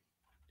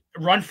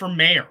run for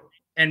mayor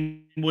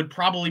and would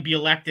probably be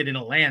elected in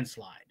a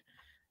landslide.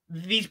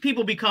 These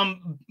people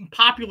become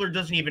popular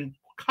doesn't even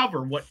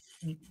cover what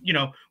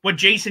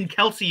Jason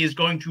Kelce is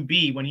going to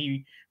be when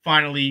he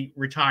finally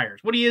retires,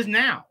 what he is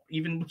now,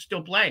 even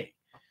still playing.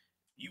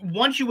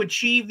 Once you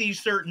achieve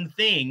these certain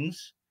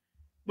things,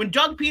 when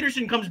Doug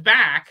Peterson comes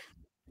back,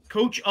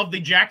 coach of the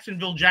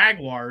Jacksonville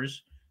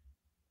Jaguars,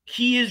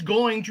 he is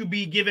going to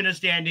be given a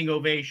standing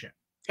ovation.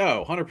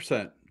 Oh,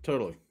 100%.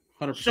 Totally.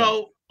 100%.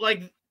 So,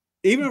 like,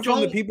 even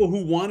from the people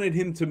who wanted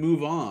him to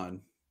move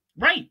on.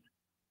 Right.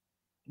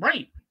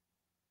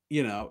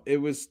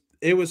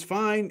 It was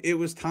fine. It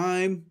was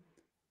time.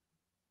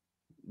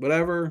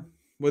 Whatever.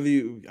 Whether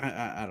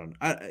I don't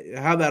know.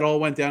 How that all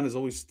went down is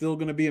always still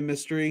going to be a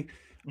mystery.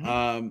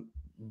 Mm-hmm.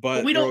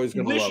 But we don't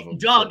wish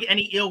Doug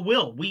any ill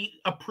will.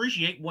 We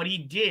appreciate what he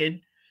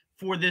did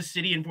for this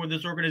city and for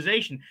this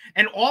organization.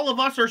 And all of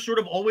us are sort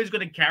of always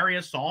going to carry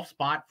a soft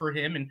spot for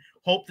him and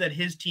hope that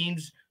his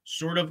teams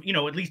sort of,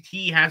 at least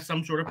he has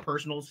some sort of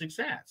personal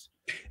success.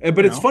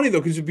 But it's funny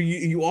though, because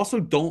you also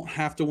don't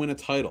have to win a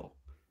title.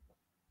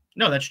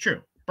 No, that's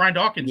true. Brian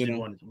Dawkins didn't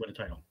win a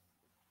title.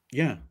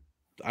 Yeah.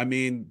 I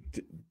mean,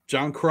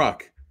 John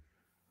Kruk.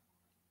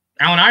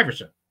 Allen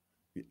Iverson.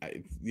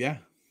 Yeah.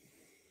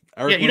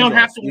 Eric you don't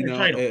have to win a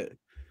title.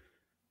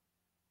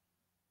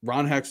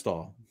 Ron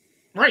Hextall.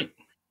 Right.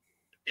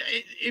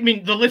 I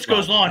mean, the list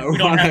goes on.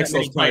 Ron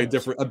Hextall's probably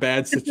different. A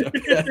bad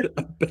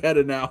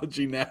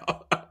analogy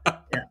now.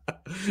 Yeah.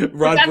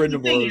 Ron Brindamore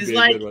would be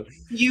a good one.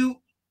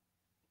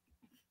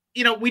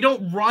 We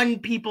don't run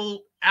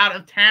people out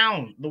of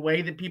town the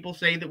way that people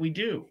say that we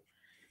do.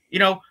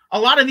 A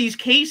lot of these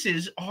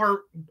cases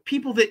are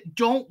people that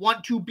don't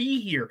want to be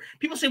here.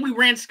 People say we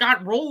ran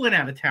Scott Rowland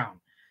out of town.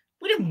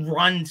 We didn't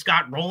run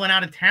Scott Rowland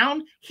out of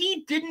town.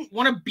 He didn't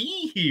want to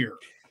be here.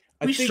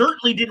 We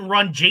certainly didn't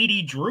run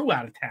JD Drew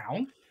out of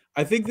town.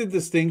 I think the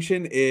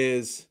distinction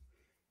is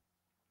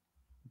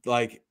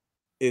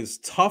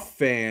tough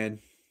fan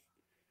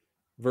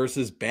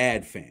versus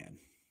bad fan.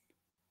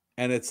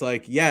 And it's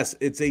like, yes,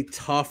 it's a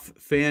tough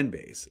fan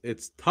base.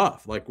 It's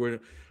tough. Like we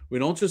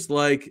don't just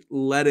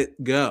let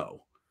it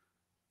go.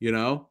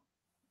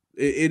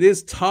 It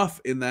is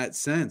tough in that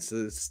sense.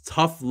 It's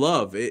tough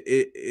love. It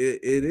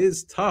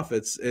is tough.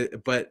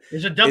 But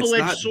there's a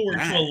double-edged sword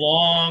to a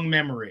long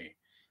memory.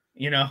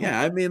 Yeah,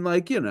 I mean,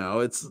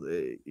 it's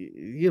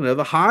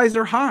the highs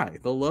are high,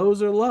 the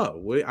lows are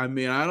low. I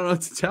mean, I don't know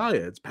what to tell you.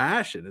 It's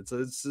passion. It's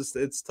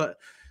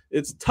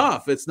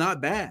tough. It's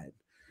not bad.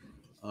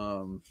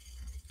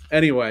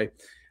 Anyway,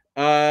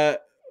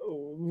 what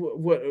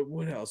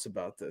else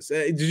about this?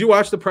 Did you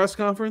watch the press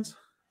conference?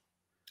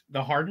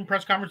 The Harden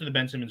press conference or the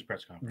Ben Simmons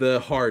press conference? The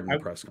Harden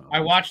press conference.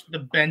 I watched the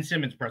Ben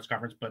Simmons press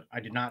conference, but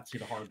I did not see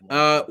the Harden one.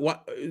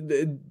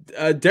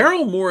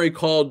 Daryl Morey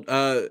called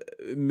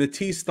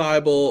Matisse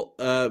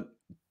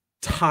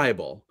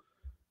Thybulle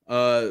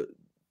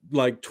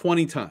like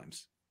 20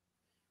 times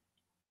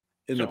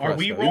in the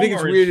press. You think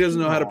it's weird he doesn't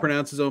know how to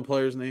pronounce his own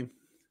player's name?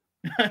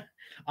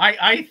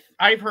 I've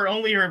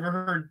only ever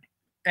heard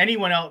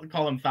anyone else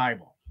call him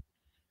Thybulle,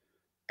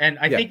 and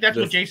I think that's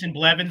what Jason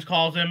Blevins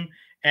calls him.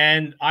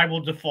 And I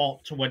will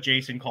default to what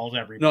Jason calls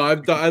everybody. No,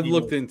 I've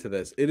looked into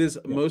this. It is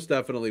most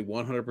definitely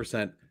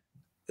 100%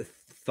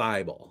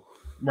 Thybulle.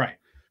 Right.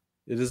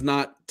 It is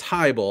not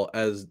Thybulle,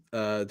 as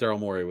Daryl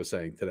Morey was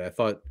saying today. I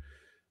thought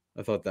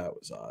that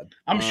was odd.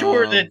 I'm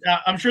sure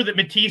that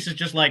Matisse is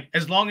just like,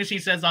 as long as he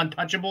says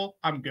untouchable,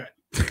 I'm good.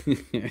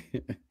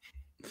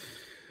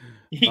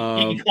 He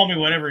can call me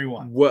whatever he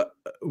wants. What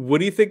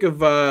do you think of?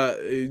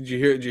 Did you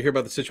hear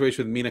about the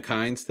situation with Mina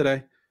Kimes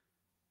today?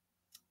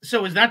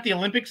 So is that the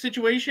Olympic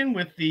situation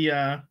with the?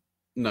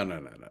 No.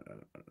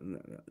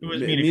 Who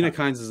is Mina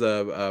Kimes is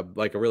a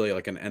really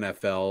an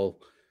NFL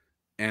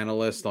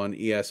analyst on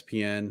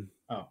ESPN.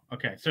 Oh,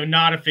 okay. So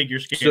not a figure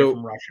skater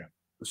from Russia.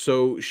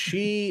 So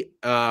she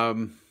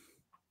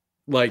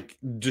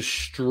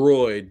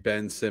destroyed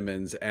Ben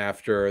Simmons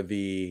after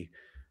the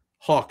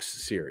Hawks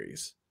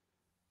series.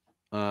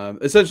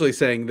 Essentially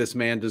saying this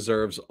man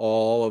deserves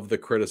all of the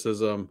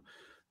criticism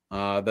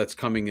that's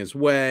coming his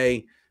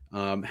way.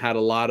 Had a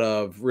lot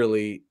of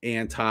really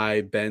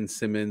anti-Ben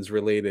Simmons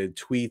related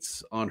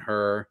tweets on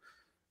her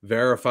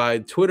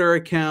verified Twitter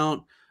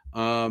account,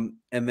 and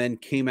then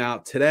came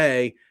out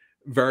today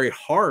very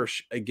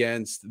harsh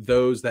against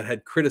those that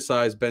had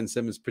criticized Ben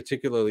Simmons,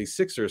 particularly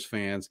Sixers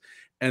fans,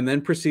 and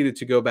then proceeded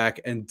to go back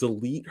and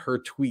delete her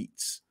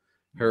tweets,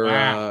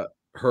 her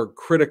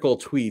critical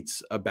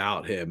tweets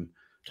about him.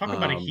 Talk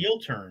about a heel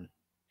turn.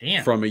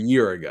 Damn. From a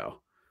year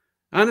ago.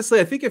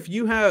 Honestly, I think I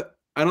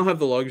don't have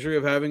the luxury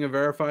of having a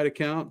verified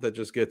account that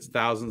just gets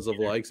thousands of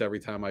likes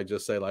every time I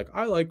just say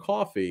I like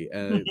coffee,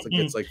 and it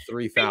gets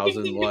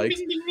 3,000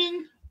 likes.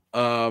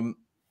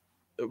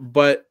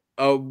 But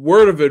a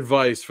word of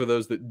advice for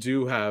those that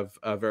do have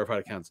verified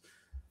accounts: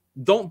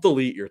 don't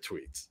delete your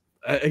tweets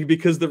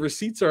because the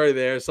receipts are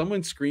there.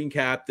 Someone screen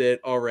capped it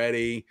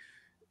already.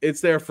 It's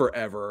there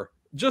forever.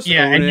 Just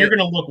and you're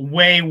gonna look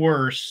way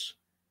worse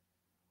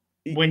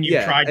when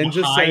you tried to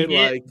just hide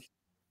say it.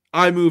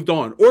 I moved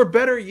on. Or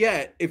better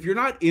yet, if you're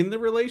not in the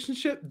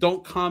relationship,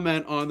 don't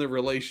comment on the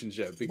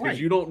relationship because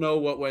you don't know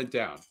what went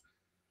down.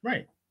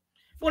 Right.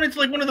 Well, it's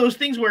like one of those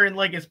things where,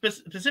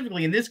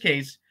 specifically in this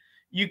case,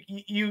 you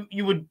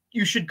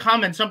should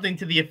comment something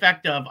to the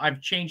effect of,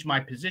 "I've changed my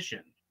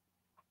position."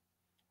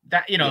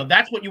 That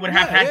that's what you would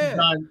have had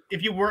done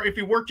if you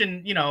worked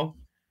in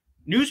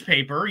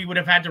newspaper. You would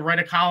have had to write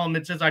a column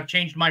that says, "I've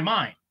changed my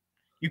mind."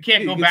 You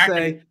can't go back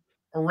and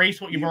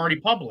erase what you've already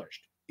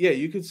published. Yeah,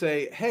 you could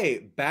say, "Hey,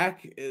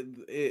 back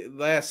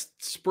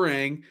last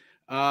spring,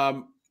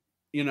 I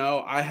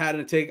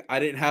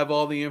didn't have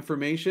all the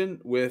information.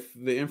 With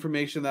the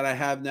information that I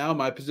have now,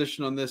 my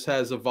position on this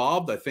has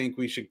evolved. I think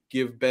we should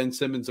give Ben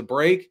Simmons a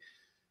break."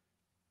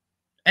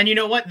 And you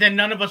know what? Then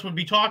none of us would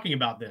be talking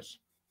about this.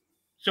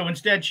 So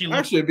instead, she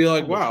actually it'd be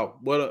like, "Wow,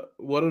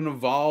 what an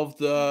evolved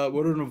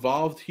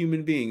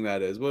human being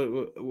that is.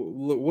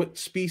 What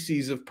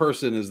species of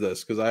person is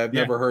this?" Because I have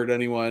never heard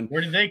anyone.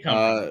 Where did they come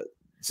from?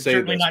 It's say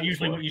certainly this not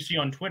usually before. what you see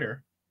on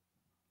Twitter.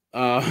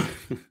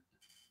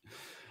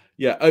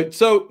 Yeah.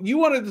 So you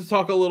wanted to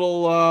talk a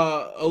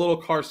little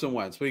Carson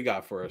Wentz. What you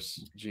got for us,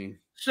 Gene?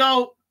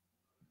 So,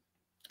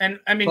 and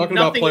I mean, Talking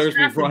about nothing has players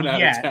we've happened run out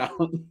yet. of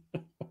town.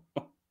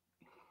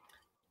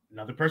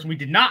 Another person we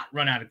did not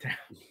run out of town.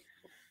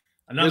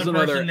 There's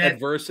another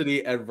person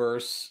that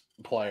adverse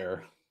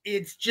player.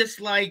 it's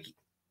just like,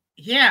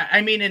 yeah,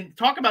 I mean, and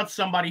talk about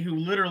somebody who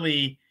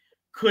literally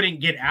couldn't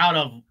get out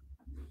of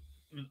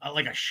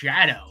like a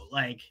shadow,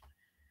 like,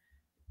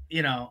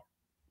 you know,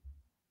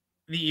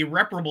 the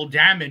irreparable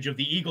damage of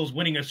the Eagles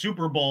winning a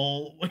Super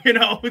Bowl.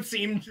 It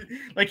seemed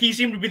like he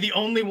seemed to be the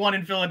only one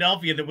in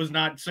Philadelphia that was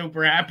not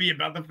super happy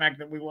about the fact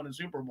that we won a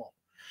Super Bowl.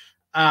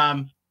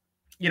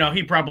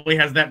 He probably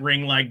has that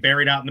ring like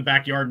buried out in the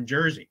backyard in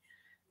Jersey.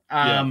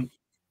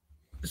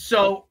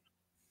 So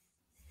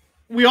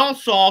we all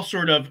saw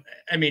sort of,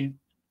 I mean,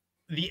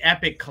 the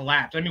epic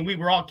collapse. I mean, we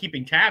were all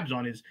keeping tabs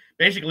on his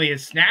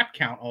snap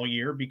count all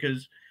year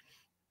because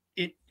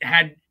it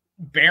had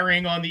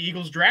bearing on the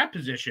Eagles draft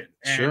position.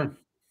 And sure.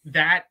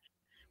 That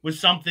was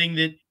something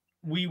that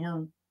we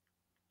were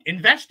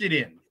invested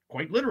in,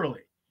 quite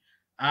literally.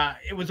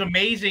 It was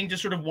amazing to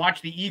sort of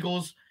watch the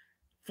Eagles'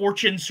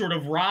 fortunes sort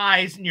of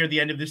rise near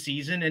the end of the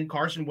season and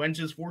Carson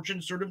Wentz's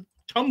fortunes sort of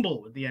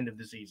tumble at the end of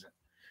the season.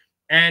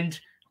 And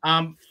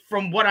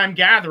from what I'm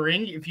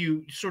gathering, if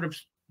you sort of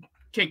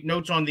take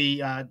notes on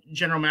the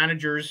general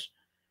manager's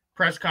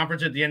press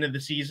conference at the end of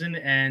the season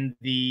and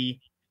the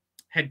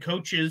head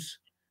coach's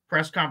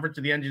press conference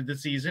at the end of the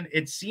season,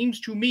 it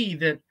seems to me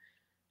that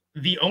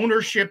the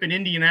ownership in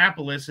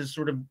Indianapolis is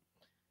sort of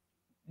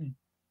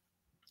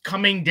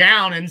coming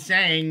down and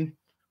saying,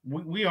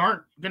 we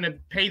aren't going to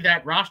pay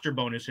that roster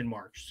bonus in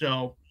March.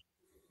 So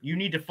you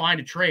need to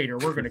find a trade or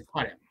we're going to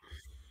cut him.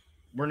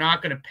 We're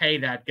not going to pay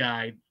that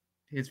guy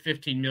his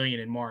 $15 million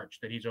in March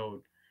that he's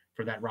owed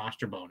for that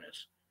roster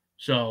bonus.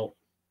 So,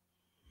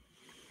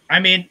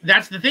 I mean,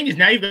 that's the thing is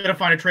now you've got to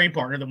find a trade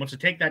partner that wants to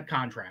take that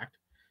contract,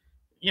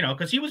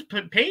 because he was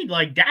paid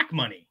like Dak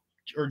money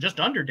or just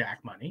under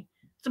Dak money.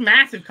 It's a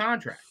massive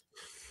contract.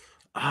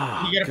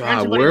 Oh,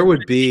 God, where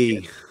would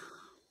be?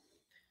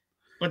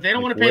 But they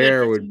don't want to pay.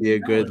 Where would be a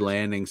good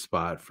landing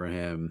spot for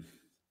him?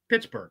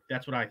 Pittsburgh.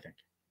 That's what I think.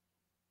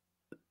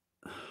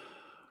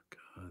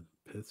 God,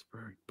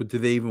 Pittsburgh. But do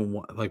they even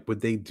want? Like, would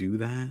they do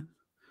that?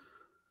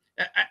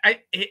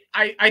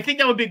 I think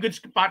that would be a good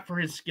spot for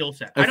his skill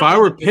set. If I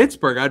were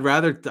Pittsburgh, I'd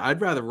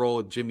rather roll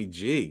with Jimmy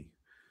G.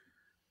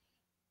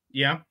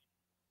 Yeah.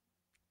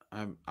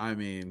 I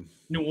mean,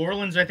 New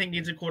Orleans, I think,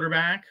 needs a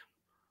quarterback.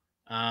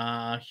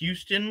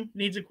 Houston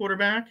needs a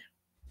quarterback.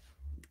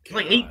 It's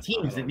like 8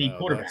 teams that need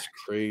quarterbacks. That's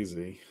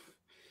crazy.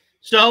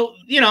 So,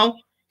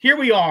 here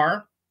we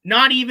are,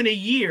 not even a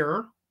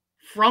year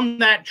from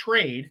that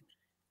trade,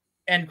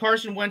 and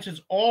Carson Wentz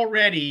is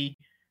already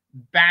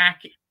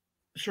back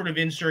sort of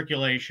in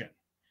circulation.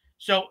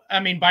 So, I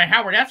mean, by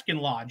Howard Eskin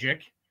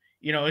logic,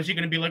 is he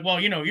going to be like, well,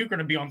 you're going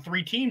to be on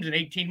 3 teams in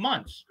 18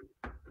 months?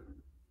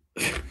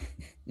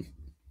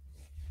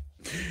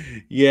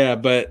 Yeah,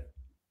 but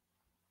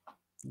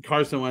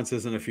Carson Wentz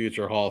isn't a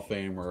future Hall of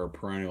Fame or a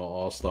perennial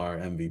All-Star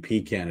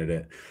MVP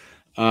candidate.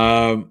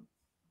 Wow,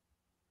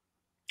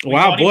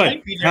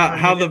 boy,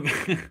 how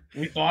the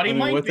we thought he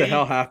might be. What the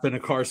hell happened to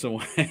Carson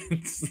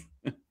Wentz?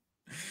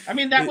 I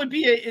mean, that would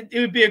be it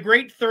would be a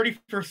great 30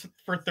 for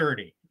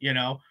 30.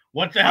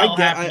 What the hell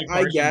happened?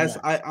 I guess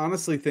Wentz? I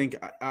honestly think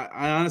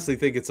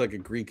it's like a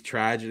Greek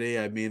tragedy.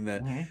 I mean,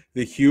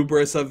 the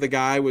hubris of the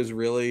guy was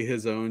really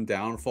his own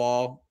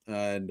downfall,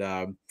 and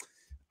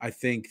I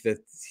think that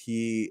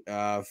he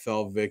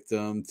fell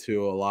victim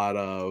to a lot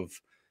of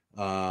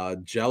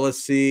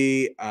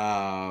jealousy,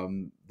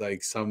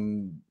 like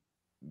some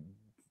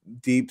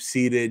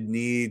deep-seated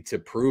need to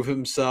prove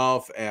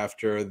himself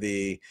after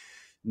the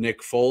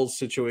Nick Foles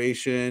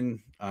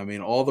situation. I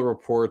mean, all the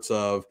reports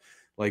of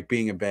like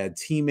being a bad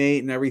teammate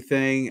and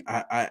everything.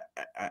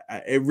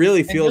 It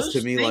really feels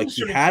to me like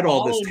he had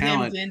all this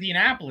talent. In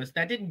Indianapolis,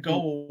 that didn't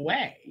go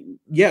away.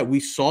 Yeah, we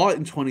saw it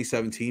in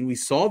 2017. We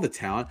saw the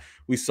talent.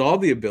 We saw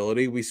the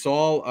ability. We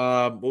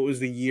saw what was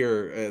the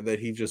year that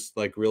he just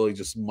like really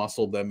just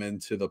muscled them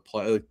into the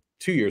play. Like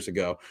 2 years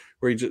ago,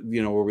 where he just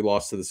where we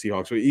lost to the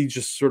Seahawks. Where he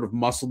just sort of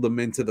muscled them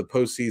into the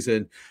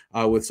postseason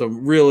with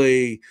some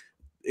really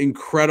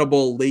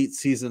incredible late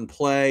season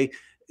play.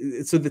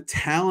 So the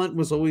talent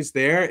was always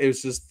there. It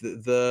was just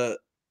the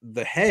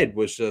head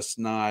was just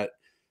not.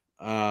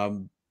 I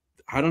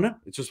don't know.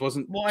 It just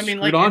wasn't. Well, I mean,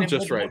 like on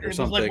just right or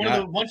something.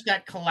 Like once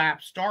that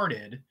collapse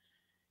started,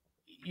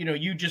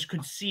 you just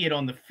could see it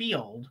on the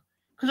field.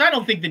 Because I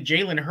don't think that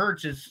Jalen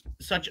Hurts is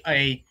such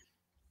a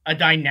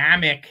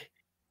dynamic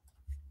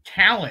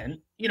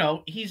talent.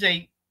 He's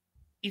a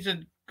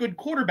good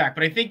quarterback,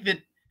 but I think that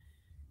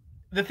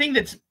the thing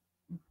that's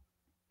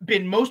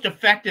been most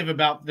effective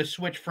about the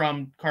switch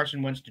from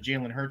Carson Wentz to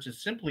Jalen Hurts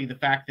is simply the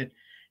fact that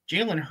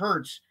Jalen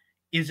Hurts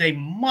is a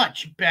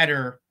much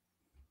better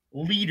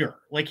leader.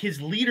 Like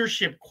his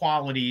leadership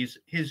qualities,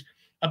 his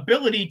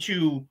ability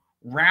to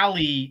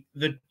rally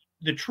the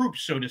the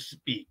troops, so to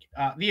speak.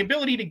 The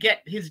ability to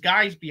get his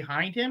guys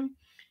behind him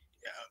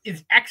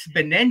is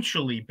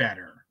exponentially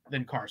better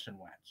than Carson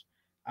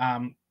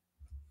Wentz.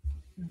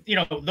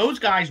 Those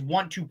guys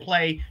want to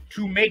play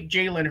to make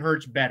Jalen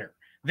Hurts better.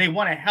 They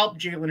want to help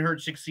Jalen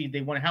Hurts succeed.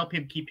 They want to help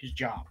him keep his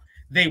job.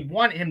 They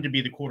want him to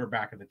be the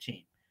quarterback of the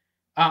team.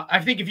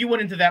 I think if you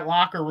went into that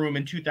locker room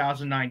in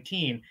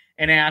 2019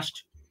 and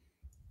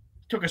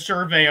took a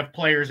survey of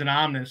players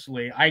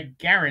anonymously, I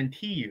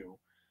guarantee you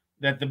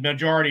that the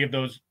majority of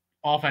those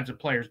offensive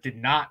players did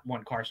not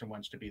want Carson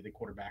Wentz to be the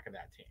quarterback of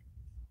that team.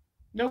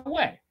 No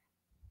way.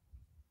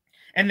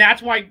 And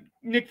that's why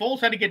Nick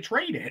Foles had to get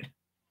traded,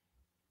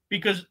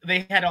 because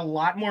they had a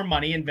lot more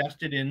money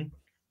invested in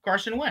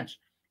Carson Wentz.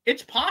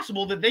 It's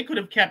possible that they could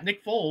have kept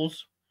Nick Foles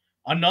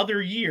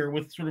another year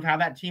with sort of how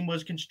that team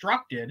was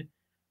constructed.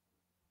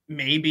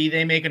 Maybe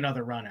they make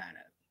another run at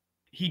it.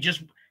 He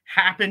just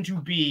happened to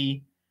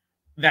be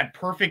that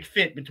perfect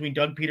fit between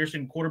Doug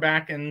Peterson,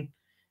 quarterback and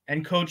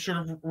coach sort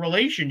of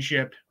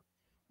relationship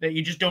that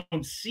you just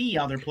don't see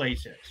other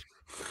places.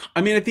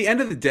 I mean, at the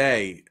end of the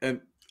day,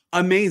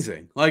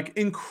 amazing, like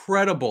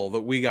incredible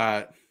that we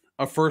got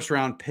a first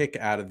round pick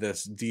out of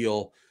this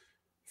deal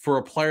for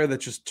a player that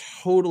just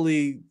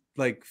totally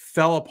like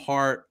fell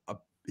apart, a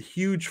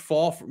huge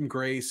fall from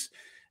grace.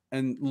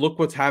 And look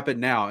what's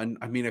happened now. And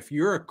I mean, if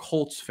you're a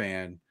Colts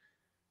fan,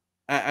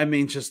 I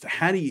mean, just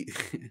how do you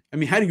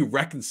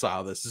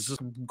reconcile this? This is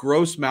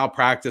gross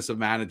malpractice of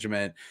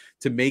management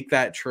to make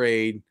that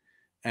trade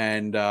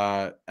and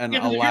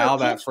allow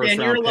that first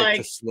round pick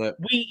to slip.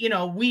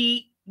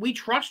 We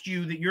trust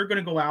you that you're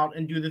going to go out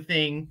and do the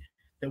thing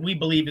that we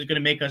believe is going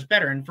to make us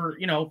better. And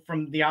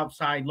from the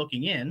outside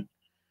looking in,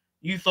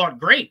 you thought,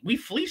 great, we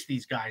fleeced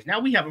these guys. Now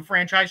we have a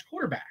franchise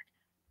quarterback.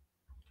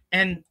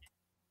 And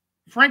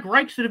Frank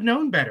Reich should have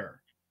known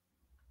better.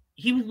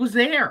 He was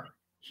there.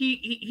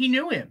 He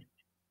knew him.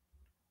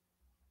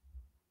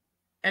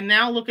 And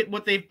now look at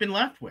what they've been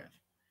left with.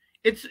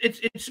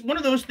 It's one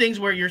of those things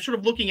where you're sort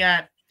of looking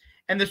at,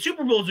 and the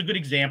Super Bowl is a good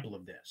example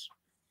of this.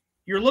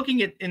 You're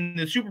looking at, in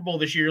the Super Bowl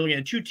this year, you're looking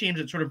at two teams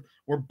that sort of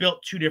were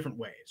built two different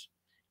ways.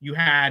 You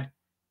had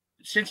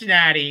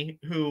Cincinnati,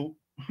 who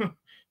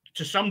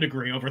to some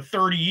degree over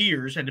 30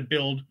 years had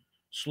to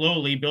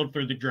slowly build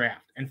through the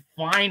draft. And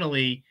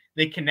finally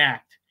they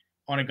connect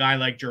on a guy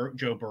like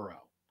Joe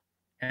Burrow.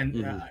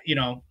 And,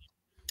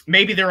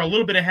 maybe they're a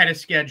little bit ahead of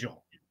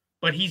schedule,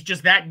 but he's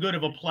just that good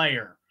of a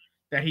player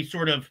that he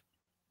sort of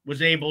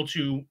was able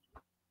to,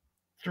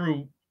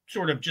 through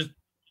sort of just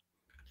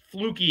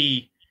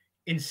fluky,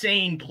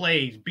 insane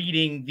plays,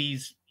 beating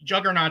these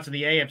juggernauts in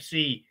the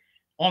AFC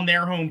on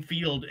their home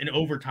field in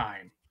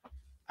overtime.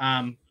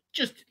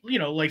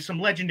 Like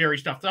some legendary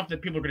stuff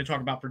that people are going to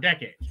talk about for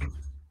decades.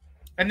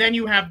 And then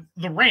you have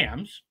the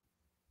Rams,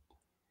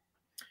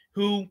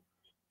 who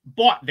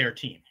bought their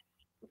team,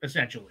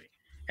 essentially.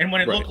 And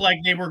when it looked like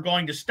they were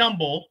going to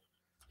stumble,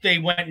 they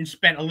went and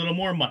spent a little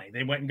more money.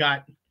 They went and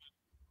got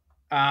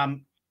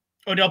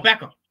Odell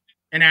Beckham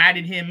and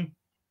added him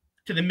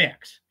to the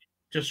mix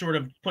to sort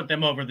of put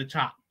them over the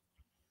top.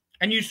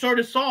 And you sort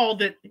of saw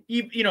that,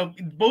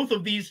 both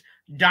of these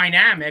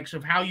dynamics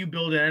of how you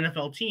build an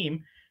NFL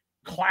team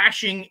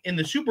clashing in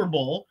the Super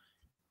Bowl.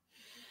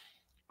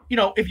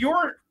 If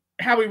you're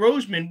Howie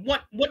Roseman,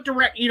 what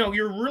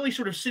you're really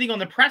sort of sitting on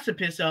the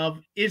precipice of,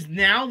 is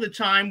now the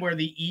time where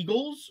the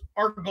Eagles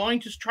are going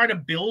to try to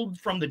build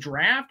from the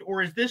draft,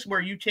 or is this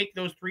where you take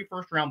those 3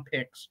 first-round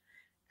picks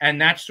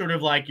and that's sort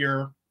of like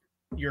your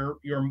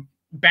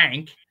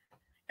bank,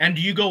 and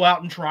do you go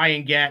out and try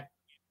and get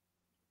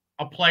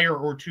a player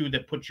or two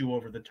that puts you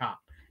over the top?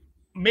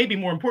 Maybe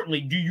more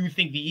importantly, do you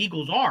think the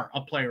Eagles are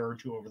a player or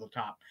two over the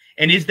top?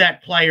 And is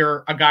that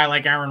player a guy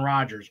like Aaron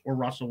Rodgers or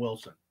Russell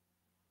Wilson?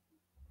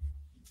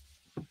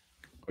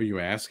 You're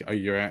asking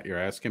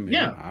me?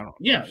 Yeah. I don't.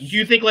 Yeah. Do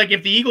you think, like,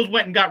 if the Eagles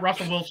went and got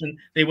Russell Wilson,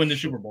 they win the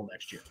Super Bowl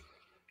next year?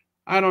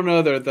 I don't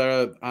know that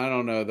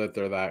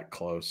they're that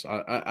close.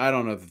 I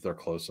don't know that they're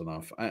close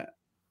enough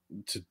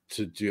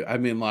to do. I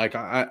mean, like,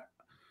 I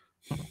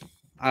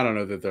don't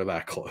know that they're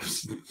that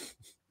close.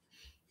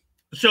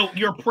 So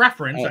your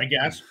preference, I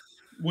guess,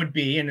 would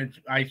be, and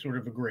I sort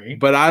of agree,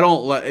 but I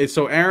don't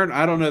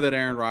know that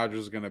Aaron Rodgers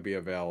is going to be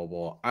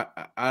available.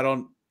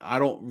 I'm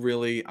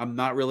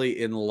not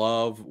really in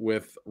love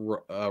with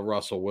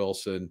Russell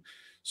Wilson.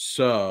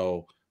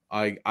 So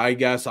I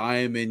guess I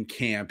am in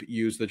camp,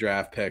 use the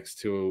draft picks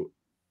to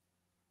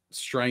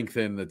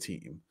strengthen the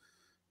team.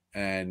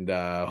 And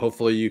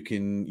hopefully you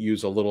can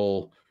use a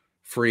little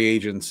free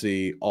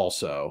agency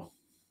also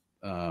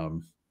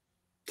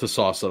to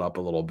sauce it up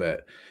a little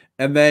bit.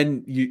 And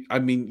then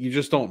you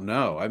just don't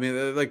know. I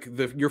mean, like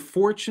your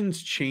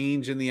fortunes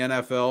change in the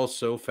NFL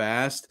so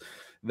fast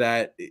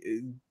that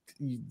the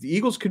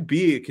Eagles could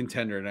be a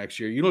contender next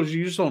year.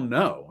 You just don't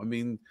know. I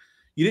mean,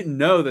 you didn't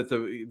know that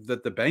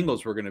the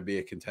Bengals were going to be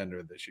a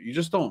contender this year. You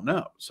just don't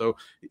know. So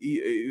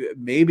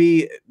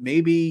maybe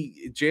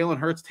Jalen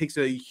Hurts takes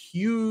a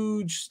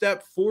huge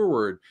step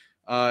forward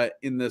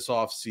in this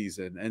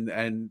offseason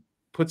and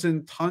puts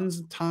in tons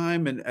of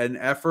time and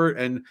effort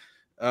and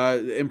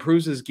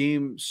improves his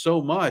game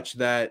so much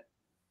that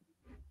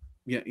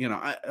I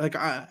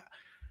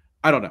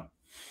don't know.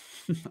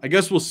 I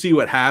guess we'll see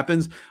what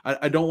happens.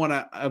 I don't want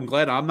to. I'm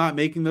glad I'm not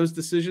making those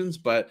decisions,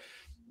 but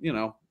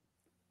we'll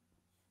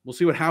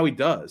see what Howie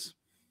does.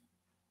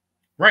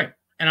 Right,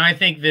 and I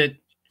think that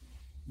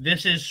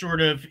this is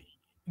sort of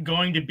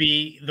going to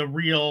be the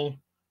real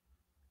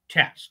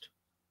test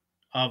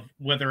of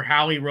whether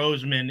Howie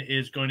Roseman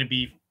is going to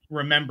be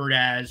remembered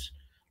as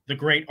the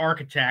great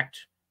architect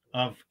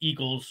of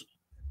Eagles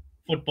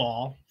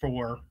football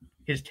for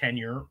his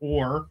tenure,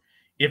 or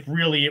if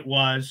really it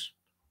was,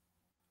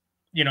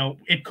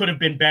 it could have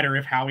been better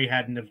if Howie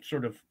hadn't have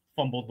sort of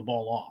fumbled the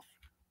ball off.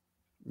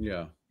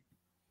 Yeah.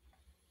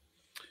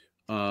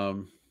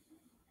 All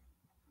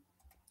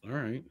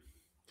right.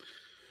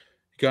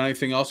 Got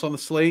anything else on the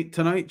slate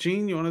tonight,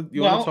 Gene? You want to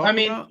talk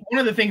about? One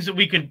of the things that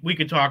we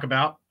could talk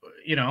about,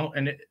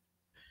 and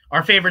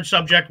our favorite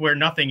subject where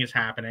nothing is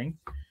happening,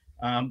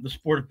 the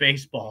sport of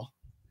baseball.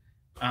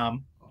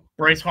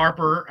 Bryce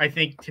Harper, I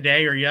think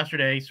today or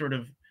yesterday, sort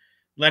of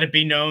let it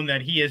be known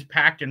that he is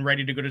packed and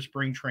ready to go to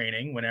spring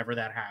training whenever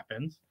that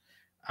happens.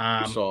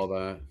 We saw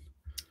that.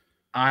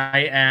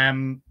 I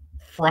am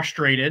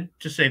frustrated,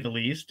 to say the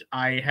least.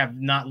 I have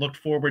not looked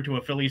forward to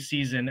a Phillies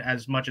season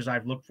as much as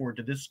I've looked forward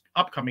to this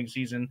upcoming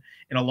season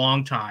in a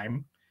long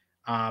time.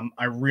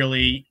 I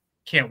really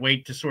can't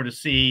wait to sort of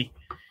see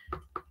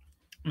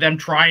them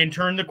try and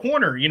turn the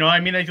corner.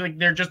 I feel like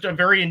they're just a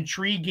very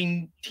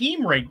intriguing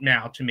team right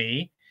now to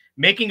me.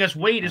 Making us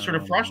wait is sort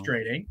of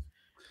frustrating.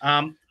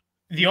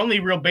 The only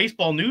real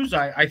baseball news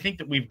I think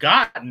that we've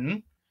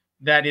gotten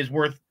that is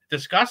worth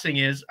discussing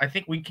is I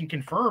think we can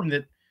confirm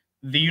that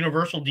the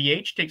universal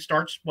DH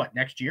starts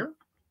next year.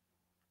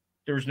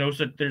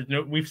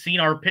 We've seen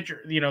our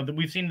pitcher,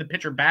 we've seen the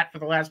pitcher bat for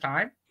the last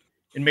time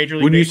in Major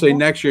League Baseball. When you say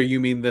next year, you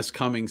mean this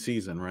coming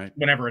season, right?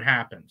 Whenever it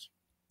happens.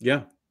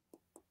 Yeah,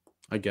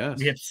 I guess.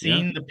 We have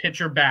seen the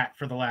pitcher bat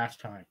for the last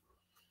time.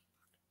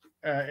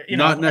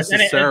 Not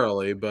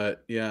necessarily,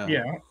 but yeah.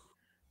 Yeah.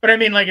 But I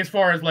mean, as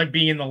far as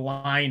being in the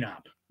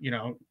lineup,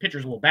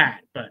 pitchers will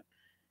bat, but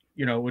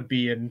it would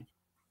be in.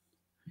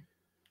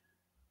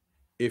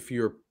 If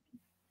your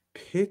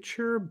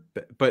pitcher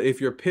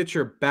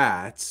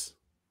bats,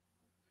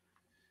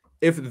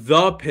 if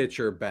the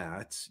pitcher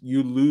bats,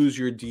 you lose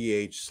your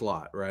DH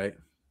slot, right?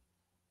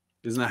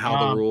 Isn't that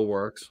how the rule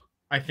works?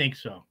 I think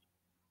so.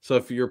 So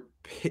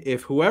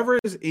if whoever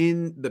is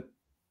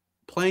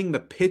playing the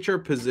pitcher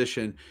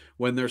position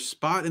when their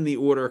spot in the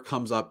order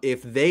comes up,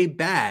 if they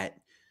bat,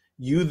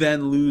 you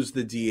then lose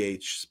the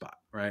DH spot,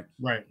 right?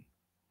 Right.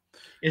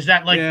 Is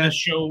that the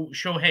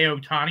Shohei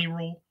Ohtani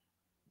rule?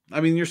 I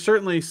mean, you're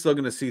certainly still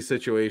going to see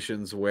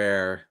situations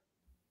where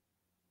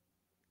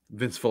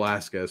Vince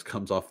Velasquez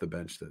comes off the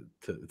bench to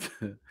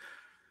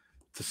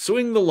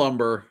swing the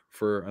lumber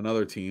for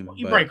another team.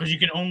 Right, because you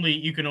can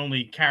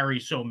only carry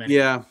so many.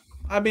 Yeah.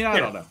 I mean, I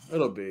don't know.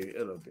 It'll be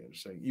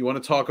interesting. You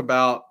want to talk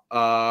about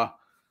Kamila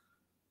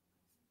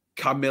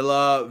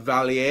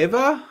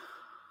Valieva?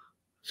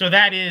 So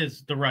that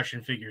is the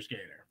Russian figure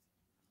skater.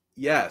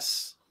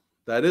 Yes,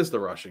 that is the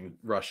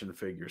Russian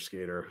figure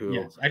skater who.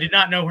 Yes, I did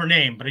not know her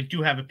name, but I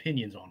do have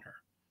opinions on her.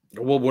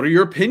 Well, what are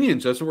your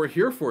opinions? That's what we're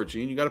here for,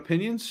 Gene. You got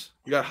opinions?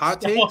 You got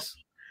hot takes?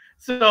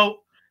 So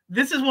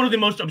this is one of the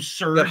most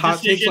absurd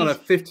hot takes on a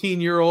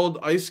 15-year-old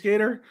ice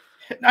skater?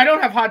 I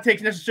don't have hot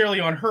takes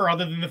necessarily on her,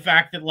 other than the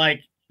fact that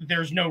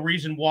there's no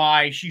reason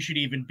why she should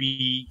even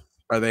be.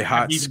 Are they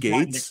hot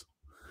skates?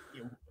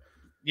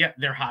 Yeah,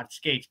 they're hot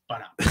skates,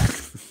 but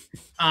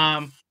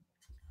I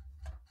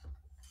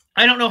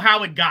don't know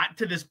how it got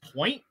to this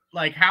point.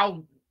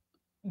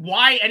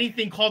 Why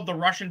anything called the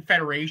Russian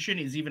Federation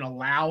is even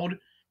allowed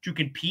to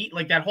compete.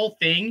 That whole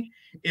thing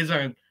is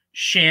a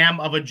sham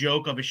of a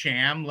joke of a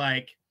sham.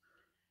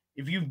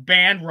 If you've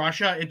banned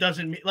Russia, it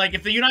doesn't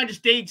if the United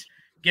States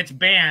gets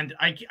banned,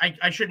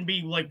 I shouldn't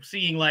be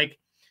seeing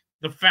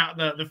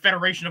the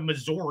Federation of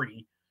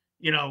Missouri,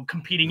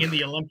 competing in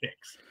the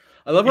Olympics.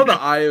 I love how the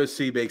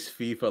IOC makes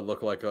FIFA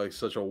look like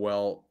such a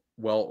well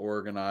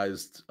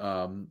organized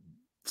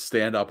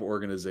stand-up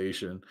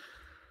organization.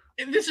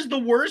 And this is the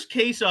worst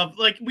case of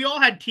we all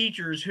had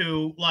teachers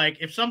who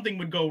if something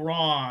would go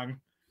wrong,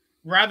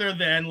 rather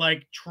than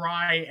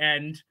try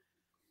and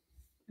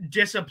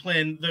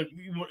discipline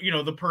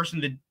the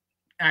person that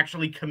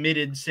actually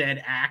committed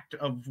said act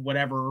of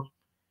whatever,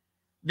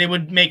 they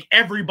would make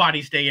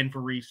everybody stay in for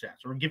recess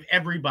or give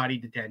everybody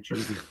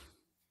detention.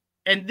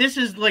 And this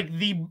is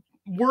the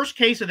worst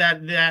case of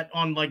that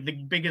on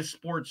the biggest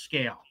sports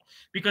scale,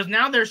 because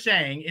now they're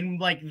saying in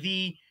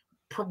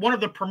one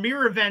of the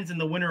premier events in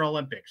the Winter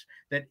Olympics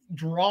that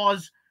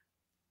draws.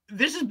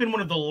 This has been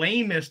one of the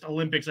lamest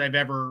Olympics I've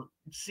ever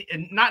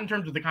seen, not in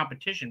terms of the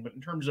competition, but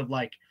in terms of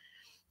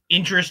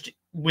interest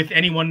with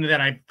anyone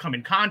that I've come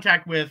in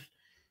contact with,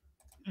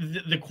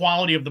 the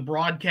quality of the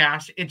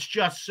broadcast. It's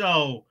just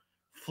so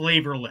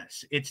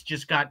flavorless. It's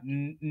just got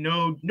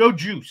no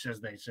juice, as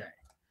they say.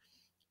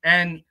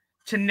 And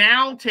to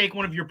now take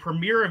one of your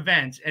premier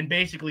events and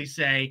basically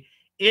say,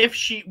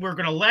 we're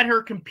going to let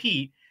her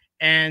compete,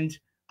 and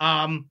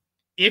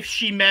If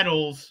she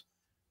medals,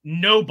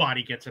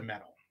 nobody gets a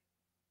medal.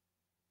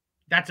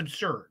 That's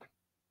absurd.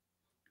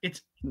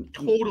 It's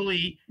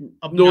totally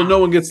obnoxious. No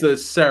one gets the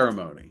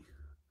ceremony.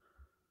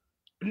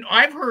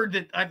 I've heard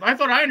that. I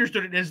thought I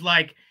understood it as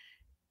like,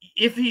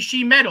 if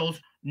she medals,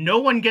 no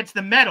one gets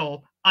the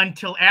medal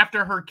until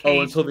after her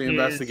case. Until the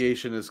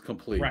investigation is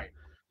complete. Right.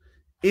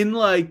 In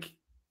like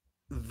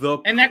the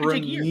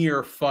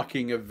premier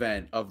fucking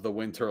event of the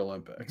Winter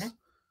Olympics.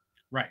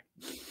 Mm-hmm. Right.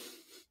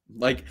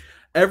 Like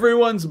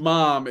everyone's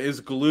mom is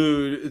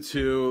glued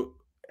to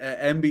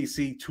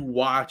NBC to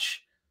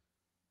watch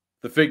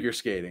the figure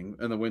skating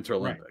in the Winter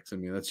Olympics. Right.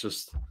 I mean, that's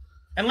just.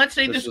 And let's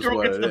say this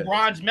girl gets the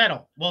bronze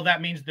medal. Well,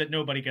 that means that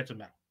nobody gets a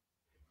medal.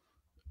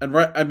 And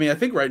I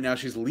think right now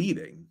she's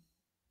leading.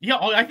 Yeah,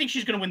 I think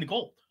she's going to win the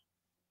gold.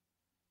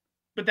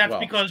 But that's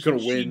because she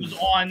was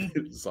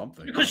on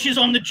something. Because she's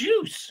on the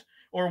juice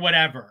or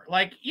whatever.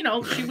 Like, she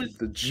was.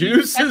 The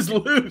juice is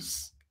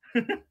loose.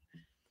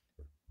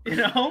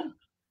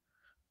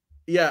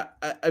 Yeah,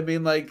 I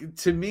mean, like,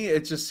 to me,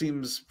 it just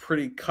seems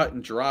pretty cut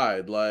and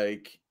dried.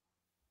 Like,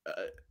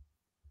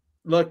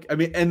 look, I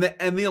mean, and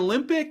the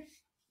Olympics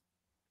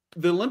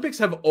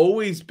have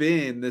always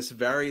been this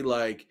very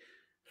like,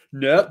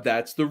 nope,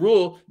 that's the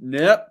rule.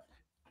 Nope,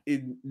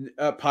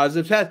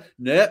 positive test.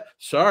 Nope,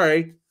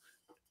 sorry.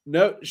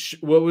 No,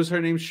 what was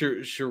her name?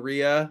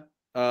 Sharia.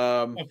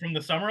 From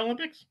the Summer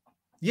Olympics.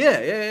 Yeah.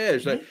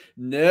 It's like,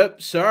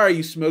 nope, sorry,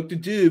 you smoked a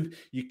doob.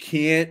 You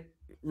can't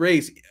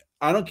race.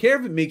 I don't care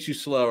if it makes you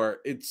slower.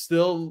 It's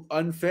still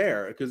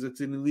unfair because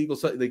it's an illegal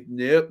site. Like,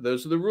 nope,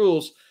 those are the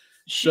rules.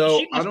 She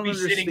must I don't be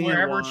understand sitting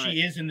wherever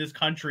she is in this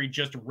country,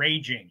 just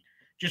raging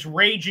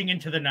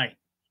into the night.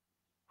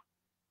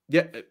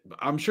 Yeah,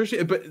 I'm sure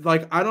she. But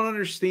like, I don't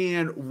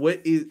understand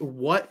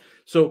what.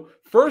 So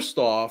first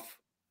off,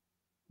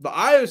 the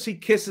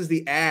IOC kisses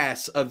the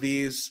ass of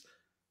these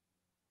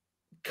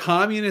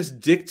communist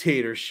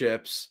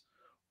dictatorships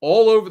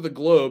all over the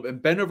globe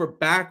and bend over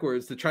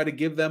backwards to try to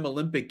give them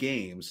Olympic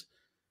Games.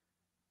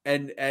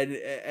 And now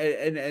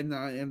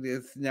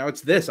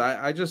it's this.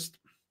 I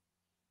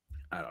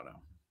don't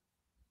know.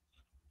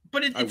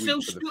 But it's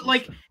so stupid.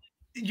 Like,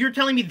 you're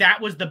telling me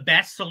that was the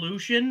best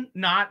solution,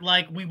 not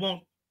like we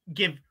won't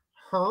give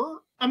her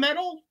a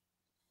medal?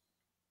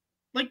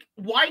 Like,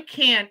 why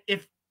can't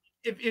if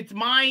it's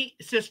my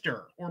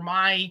sister or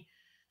my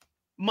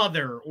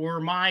mother or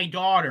my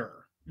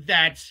daughter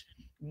that's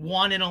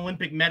won an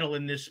Olympic medal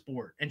in this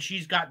sport and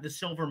she's got the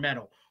silver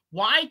medal,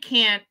 why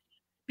can't,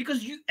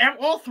 because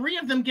all three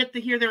of them get to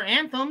hear their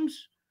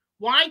anthems,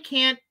 why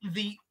can't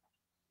the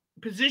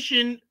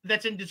position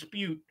that's in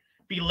dispute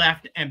be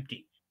left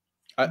empty?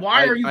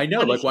 Why are you? I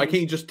know, like, why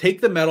can't you just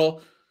take the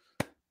medal,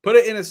 put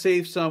it in a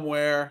safe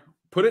somewhere,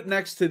 put it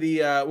next to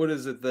the what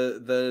is it,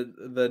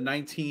 the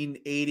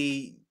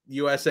 1980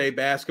 USA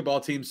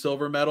basketball team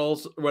silver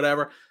medals or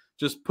whatever,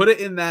 just put it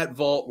in that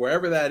vault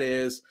wherever that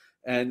is,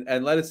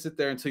 and let it sit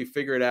there until you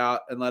figure it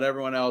out, and let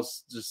everyone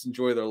else just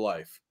enjoy their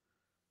life.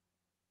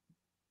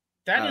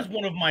 That is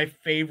one of my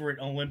favorite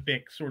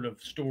Olympic sort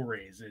of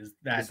stories. Is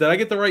that did I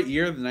get the right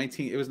year? It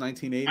was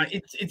 1980.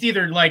 It's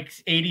either like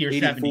 80 or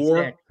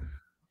 76.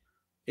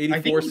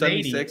 84,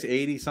 76,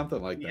 80, something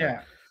like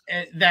that.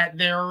 Yeah, that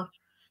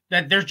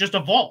there's just a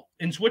vault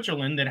in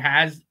Switzerland that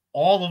has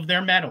all of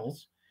their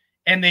medals,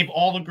 and they've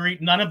all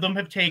agreed. None of them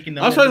have taken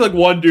them. I was like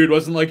one dude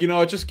wasn't like,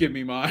 just give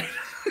me mine.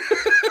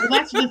 Well,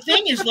 that's the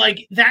thing, is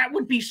like, that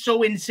would be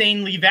so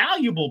insanely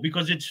valuable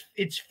because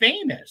it's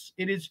famous.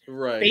 It is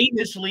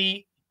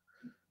famously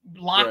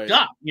locked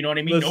up. You know what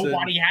I mean? Listen,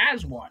 nobody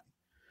has one.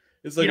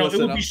 It's like,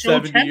 listen, I'm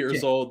 70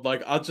 years old.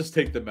 Like, I'll just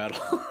take the medal.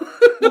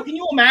 Well, can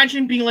you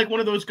imagine being like one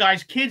of those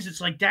guys' kids?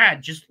 It's like,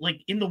 Dad, just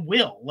like in the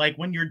will, like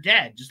when you're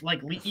dead, just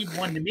like leave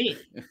one to me.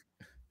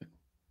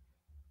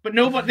 But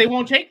nobody, they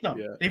won't take them.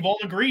 Yeah. They've all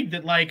agreed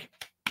that like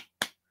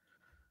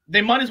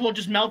they might as well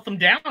just melt them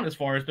down as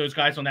far as those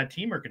guys on that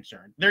team are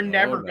concerned. They're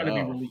never going to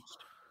be released.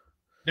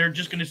 They're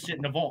just going to sit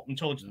in a vault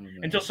until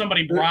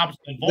somebody robs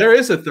the vault. There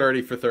is a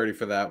 30 for 30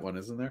 for that one,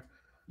 isn't there?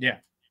 Yeah.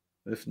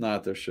 If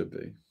not, there should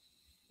be.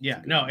 Yeah,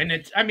 no, and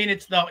it's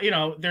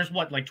the, there's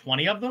what, like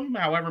 20 of them,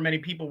 however many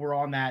people were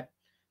on that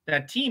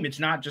team. It's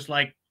not just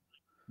like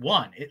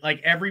one. It, like,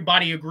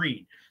 everybody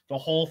agreed. The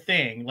whole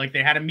thing, like,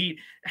 they had a meet.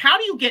 How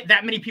do you get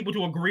that many people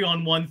to agree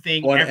on one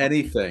thing? On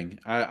anything.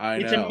 I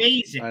know. It's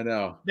amazing. I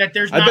know. That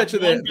there's not I bet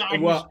you one guy.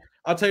 Well,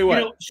 I'll tell you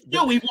what.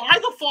 Stewie, why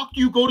the fuck do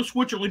you go to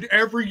Switzerland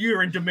every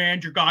year and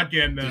demand your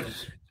goddamn medal?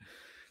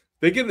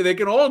 They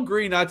can all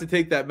agree not to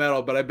take that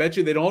medal, but I bet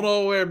you they don't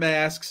all wear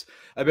masks.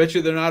 I bet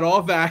you they're not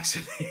all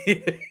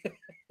vaccinated.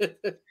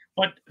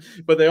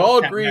 But they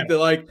all agreed that,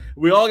 like,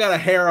 we all got to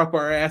hair up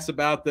our ass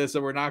about this,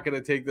 and we're not going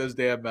to take those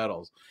damn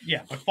medals.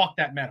 Yeah, but fuck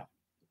that medal.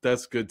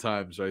 That's good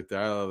times right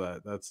there. I love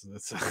that. That's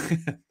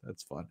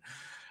that's fun.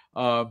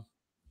 All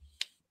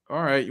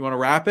right, you want to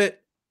wrap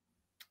it?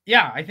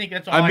 Yeah, I think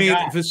that's all I mean,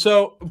 got.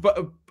 So,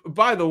 but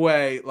by the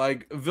way,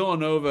 like,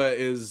 Villanova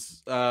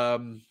is,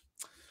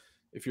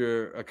 if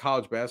you're a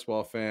college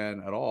basketball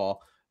fan at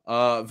all,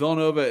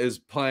 Villanova is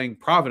playing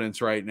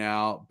Providence right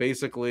now,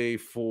 basically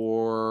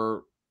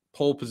for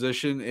pole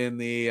position in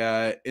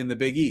the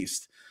Big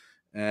East.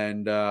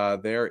 And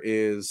there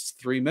is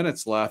 3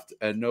 minutes left,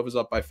 and Nova's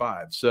up by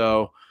 5.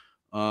 So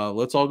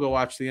let's all go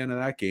watch the end of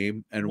that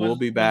game, and we'll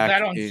be back. Was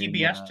that on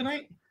CBS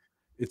tonight?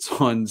 It's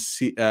on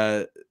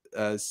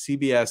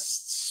CBS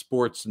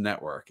Sports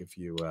Network. If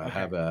you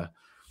have a,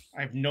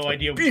 I have no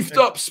idea. Beefed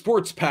up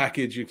sports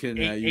package, you can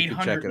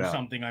check it out.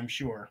 Something, I'm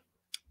sure.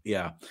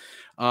 Yeah.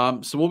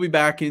 So we'll be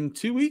back in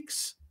 2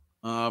 weeks.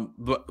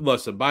 But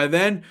listen, by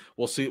then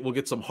we'll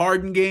get some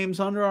Harden games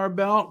under our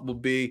belt. We'll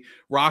be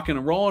rocking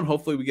and rolling.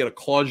 Hopefully we get a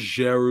Claude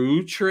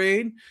Giroux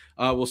trade.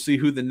 We'll see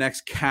who the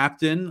next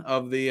captain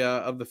of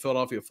the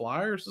Philadelphia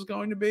Flyers is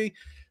going to be.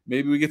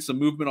 Maybe we get some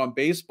movement on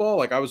baseball.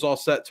 Like I was all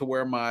set to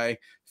wear my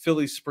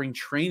Philly spring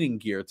training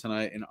gear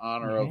tonight in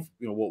honor of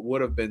what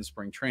would have been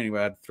spring training. But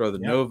I had to throw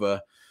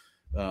the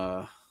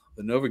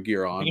Nova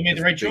gear on. You made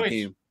the right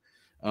choice.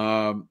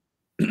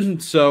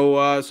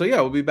 So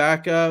yeah, we'll be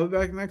back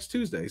next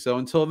Tuesday. So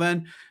until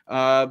then,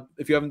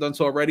 if you haven't done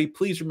so already,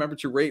 please remember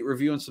to rate,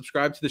 review, and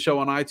subscribe to the show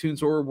on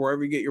iTunes or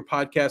wherever you get your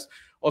podcast.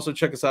 Also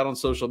check us out on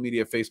social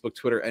media, Facebook,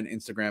 Twitter, and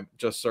Instagram.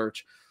 Just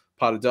search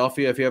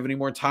Podadelphia. If you have any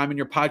more time in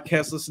your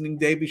podcast listening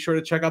day, be sure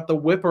to check out the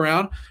Whip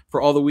Around for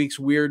all the week's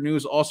weird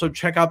news. Also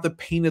check out the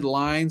Painted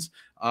Lines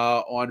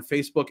on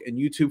Facebook and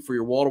YouTube for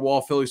your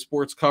wall-to-wall Philly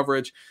sports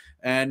coverage.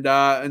 And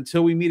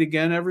until we meet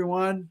again,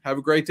 everyone, have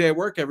a great day at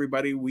work,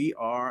 everybody. We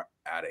are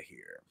out of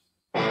here.